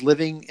 I was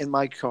living in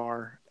my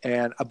car,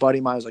 and a buddy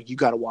of mine was like, "You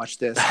got to watch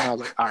this." And I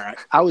was like, "All right."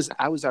 I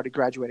was already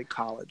graduated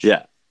college.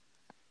 Yeah.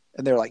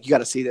 And they're like, "You got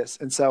to see this."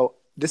 And so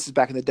this is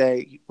back in the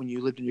day when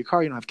you lived in your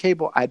car, you don't have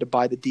cable. I had to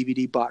buy the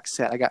DVD box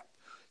set. I got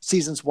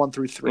seasons 1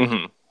 through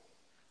 3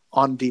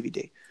 on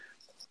DVD.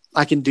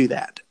 I can do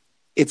that.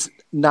 It's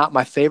not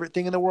my favorite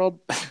thing in the world,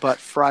 but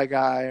Fry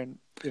Guy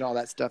and all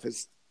that stuff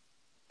is.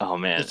 Oh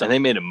man! And they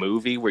made a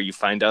movie where you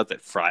find out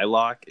that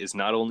Frylock is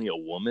not only a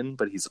woman,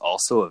 but he's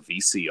also a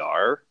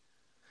VCR.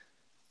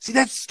 See,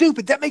 that's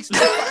stupid. That makes no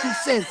fucking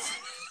sense.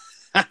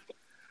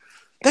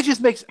 That just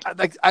makes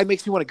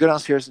me want to go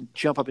downstairs and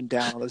jump up and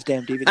down on those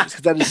damn DVDs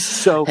because that is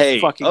so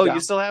fucking. Oh, dumb.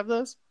 you still have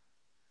those?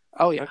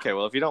 Oh yeah. Okay,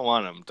 well if you don't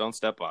want them, don't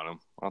step on them.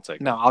 I'll take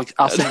them. No,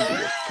 I'll send them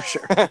to you for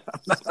sure.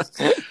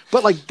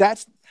 But like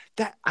that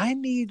I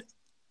need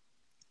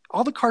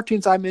all the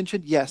cartoons I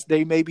mentioned. Yes,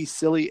 they may be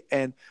silly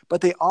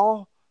but they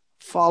all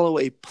follow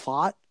a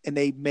plot and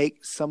they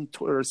make some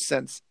sort of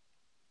sense,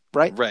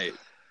 right? Right.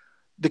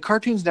 The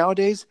cartoons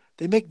nowadays,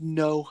 they make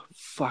no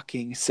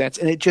fucking sense,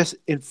 and it just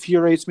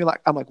infuriates me.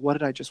 Like I'm like, what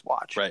did I just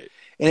watch? Right.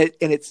 And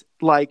it's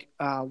like,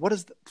 what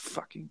is the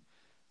fucking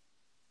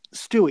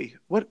Stewie?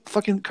 What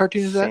fucking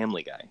cartoon is that?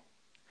 Family Guy.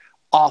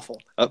 Awful.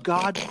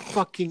 God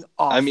fucking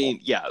awful. I mean,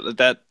 yeah,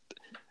 that.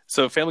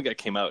 So Family Guy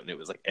came out and it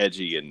was like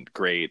edgy and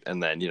great,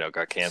 and then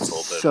got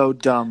canceled. So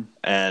dumb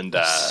and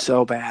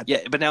so bad.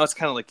 Yeah, but now it's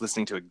kind of like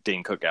listening to a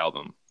Dane Cook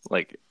album.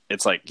 Like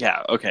it's like,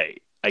 yeah, okay,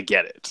 I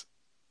get it.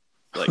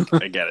 Like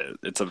I get it.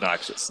 It's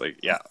obnoxious. Like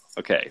yeah,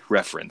 okay,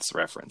 reference.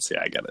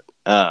 Yeah, I get it.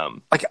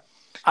 Like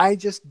I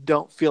just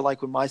don't feel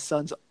like when my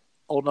son's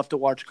old enough to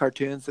watch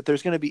cartoons that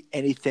there's going to be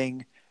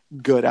anything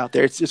good out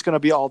there. It's just going to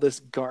be all this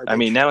garbage. I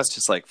mean, now it's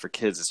just like for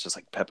kids, it's just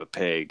like Peppa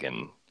Pig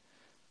and.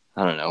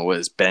 I don't know.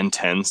 Was Ben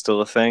 10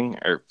 still a thing?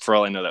 Or for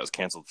all I know, that was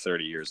canceled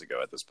 30 years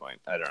ago at this point.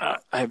 I don't know.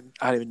 I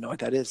don't even know what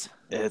that is.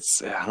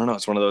 I don't know.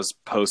 It's one of those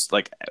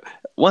like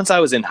once I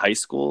was in high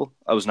school,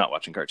 I was not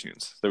watching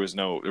cartoons. There were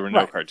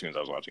no cartoons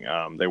I was watching.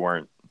 They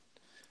weren't.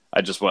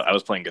 I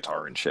was playing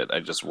guitar and shit.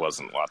 I just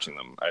wasn't watching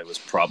them. I was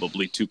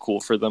probably too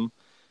cool for them,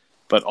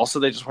 but also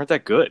they just weren't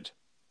that good.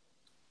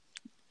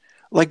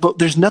 Like, but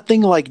there's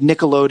nothing like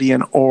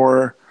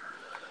Nickelodeon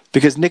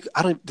because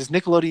does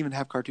Nickelodeon even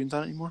have cartoons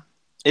on it anymore?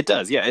 It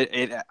does,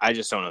 yeah. I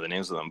just don't know the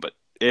names of them, but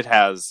it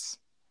has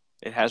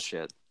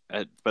shit.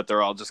 But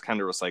they're all just kind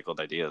of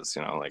recycled ideas,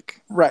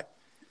 like right.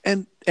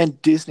 And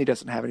Disney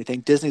doesn't have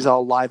anything. Disney's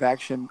all live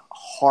action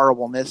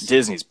horribleness.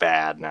 Disney's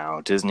bad now.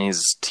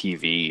 Disney's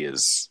TV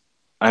is.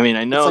 I mean,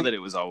 I know that it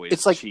was always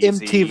it's like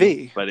cheesy,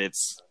 MTV, but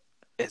it's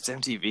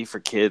MTV for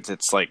kids.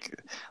 It's like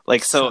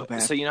so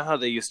you know how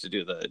they used to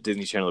do the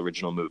Disney Channel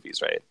original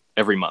movies, right?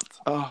 Every month.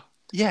 Oh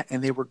yeah,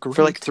 and they were great.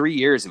 For like 3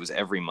 years. It was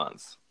every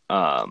month.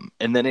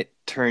 And then it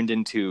turned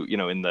into,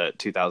 in the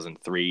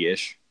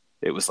 2003-ish,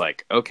 it was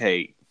like,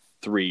 okay,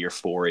 3 or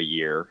 4 a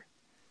year,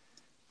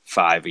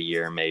 5 a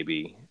year,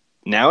 maybe.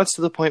 Now it's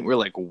to the point where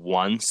like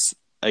once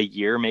a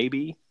year,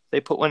 maybe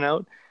they put one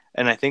out.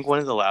 And I think one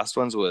of the last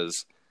ones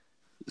was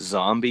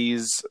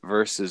Zombies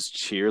versus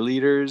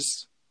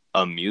Cheerleaders,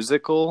 a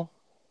musical.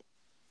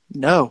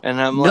 No. And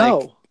I'm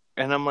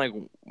like,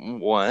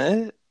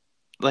 what?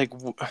 Like,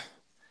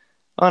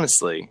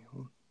 honestly,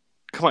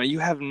 come on, you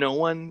have no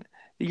one.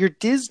 You're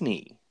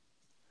Disney.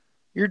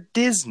 You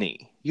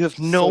have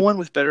no one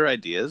with better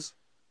ideas.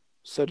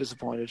 So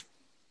disappointed.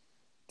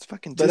 It's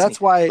fucking Disney. But that's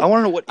why I want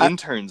to know what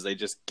interns they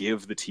just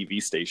give the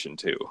TV station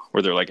to,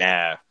 where they're like,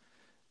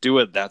 do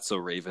a That's So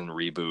Raven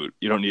reboot.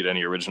 You don't need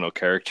any original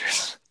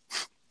characters.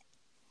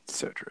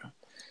 So true.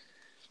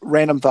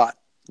 Random thought.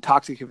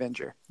 Toxic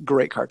Avenger.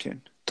 Great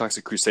cartoon.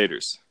 Toxic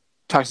Crusaders.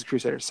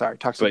 Sorry.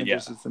 Toxic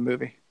Avengers is the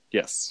movie.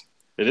 Yes.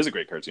 It is a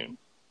great cartoon.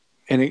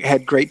 And it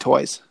had great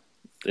toys.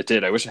 It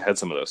did. I wish I had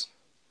some of those.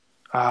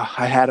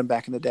 I had them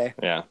back in the day.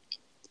 Yeah.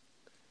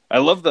 I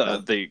love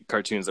the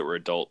cartoons that were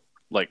adult.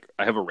 Like,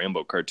 I have a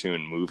Rambo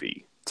cartoon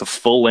movie. It's a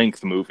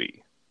full-length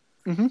movie.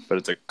 Mm-hmm. But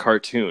it's a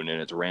cartoon,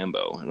 and it's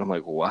Rambo. And I'm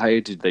like, why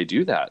did they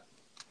do that?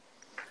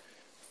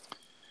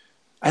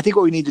 I think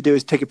what we need to do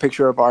is take a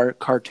picture of our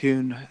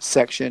cartoon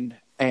section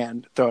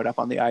and throw it up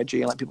on the IG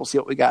and let people see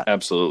what we got.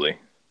 Absolutely.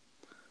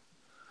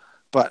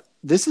 But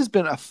this has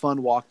been a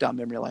fun walk down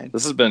memory lane.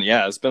 This has been,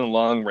 it's been a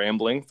long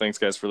rambling. Thanks,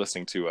 guys, for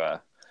listening to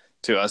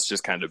us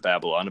just kind of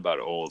babble on about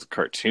old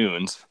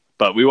cartoons.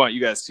 But we want you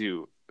guys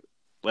to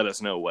let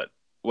us know what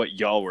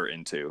y'all were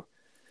into.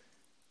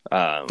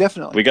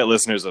 Definitely. We got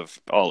listeners of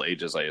all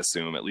ages, I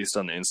assume. At least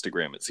on the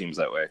Instagram, it seems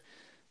that way.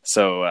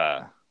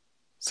 So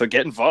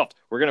get involved.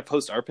 We're going to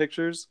post our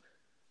pictures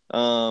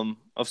of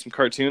some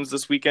cartoons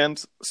this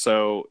weekend.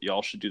 So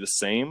y'all should do the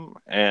same.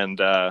 And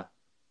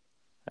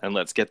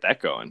let's get that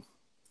going.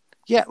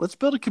 Yeah, let's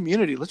build a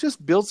community. Let's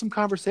just build some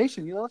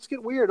conversation. Let's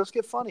get weird. Let's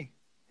get funny.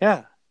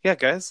 Yeah,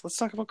 guys. Let's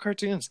talk about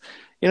cartoons.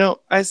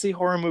 I see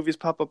horror movies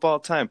pop up all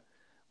the time.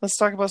 Let's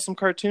talk about some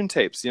cartoon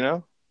tapes,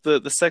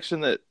 The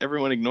section that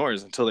everyone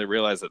ignores until they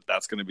realize that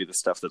that's going to be the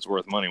stuff that's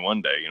worth money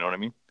one day. You know what I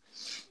mean?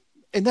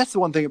 And that's the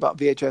one thing about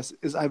VHS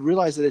is I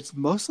realize that it's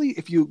mostly,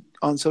 if you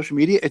on social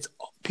media, it's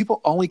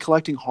people only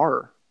collecting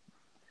horror.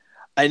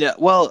 I know.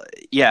 Well,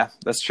 yeah,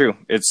 that's true.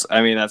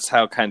 That's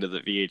how kind of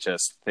the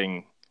VHS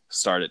thing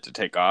started to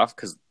take off,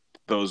 because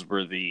those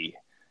were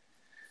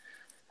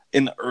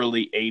in the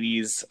early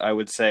 80s, I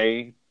would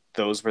say,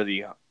 those were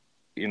the,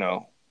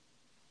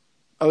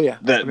 Oh yeah,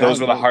 those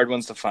were the hard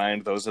ones to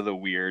find. Those are the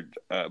weird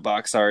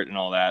box art and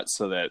all that,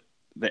 so that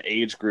the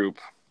age group,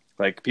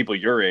 like people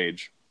your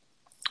age,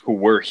 who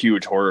were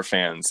huge horror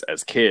fans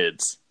as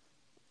kids,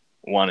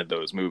 wanted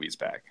those movies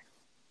back.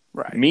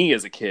 Right. Me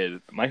as a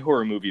kid, my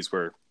horror movies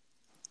were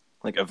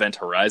like Event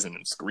Horizon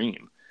and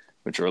Scream,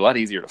 which are a lot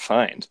easier to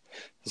find.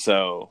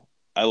 So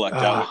I lucked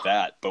out with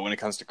that. But when it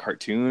comes to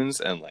cartoons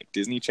and like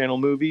Disney Channel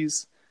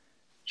movies,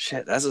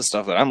 shit, that's the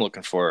stuff that I'm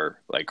looking for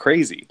like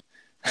crazy.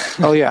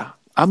 Oh yeah.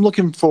 I'm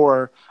looking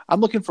for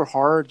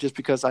horror just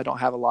because I don't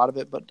have a lot of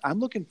it, but I'm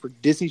looking for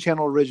Disney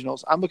Channel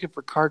originals. I'm looking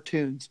for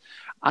cartoons.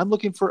 I'm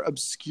looking for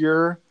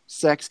obscure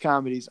sex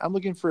comedies. I'm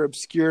looking for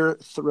obscure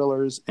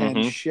thrillers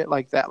and shit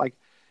like that. Like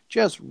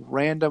just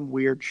random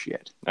weird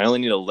shit. I only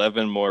need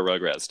 11 more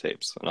Rugrats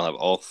tapes, and I'll have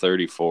all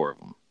 34 of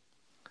them.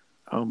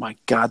 Oh my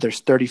God, there's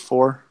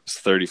 34? There's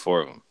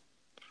 34 of them.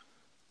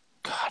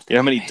 God, you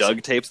know how many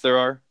Doug tapes there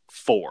are?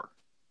 4.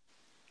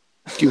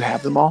 Do you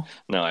have them all?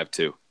 No, I have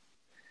 2.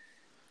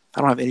 I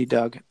don't have any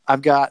Doug.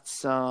 I've got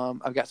some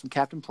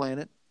Captain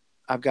Planet.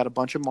 I've got a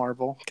bunch of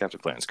Marvel.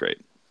 Captain Planet's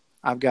great.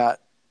 I've got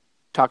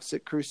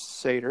Toxic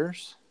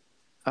Crusaders.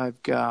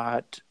 I've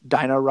got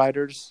Dino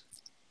Riders.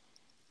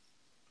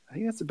 I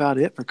think that's about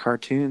it for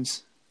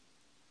cartoons.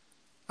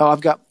 Oh, I've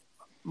got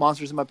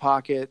Monsters in My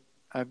Pocket.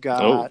 I've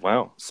got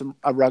some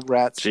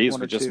Rugrats. Jeez,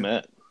 we just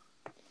met.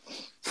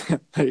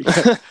 There you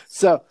go.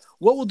 So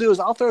what we'll do is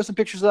I'll throw some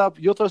pictures up.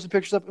 You'll throw some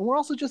pictures up. And we'll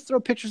also just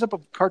throw pictures up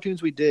of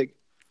cartoons we dig.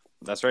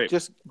 That's right.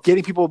 Just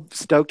getting people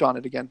stoked on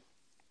it again.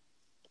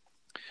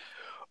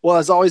 Well,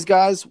 as always,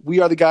 guys,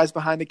 we are the guys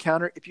behind the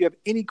counter. If you have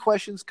any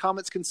questions,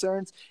 comments,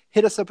 concerns,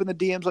 hit us up in the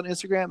DMs on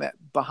Instagram at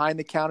Behind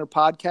the Counter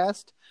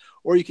Podcast,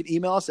 or you can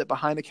email us at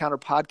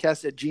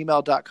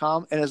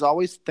behindthecounterpodcast@gmail.com. And as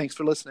always, thanks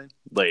for listening.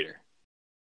 Later.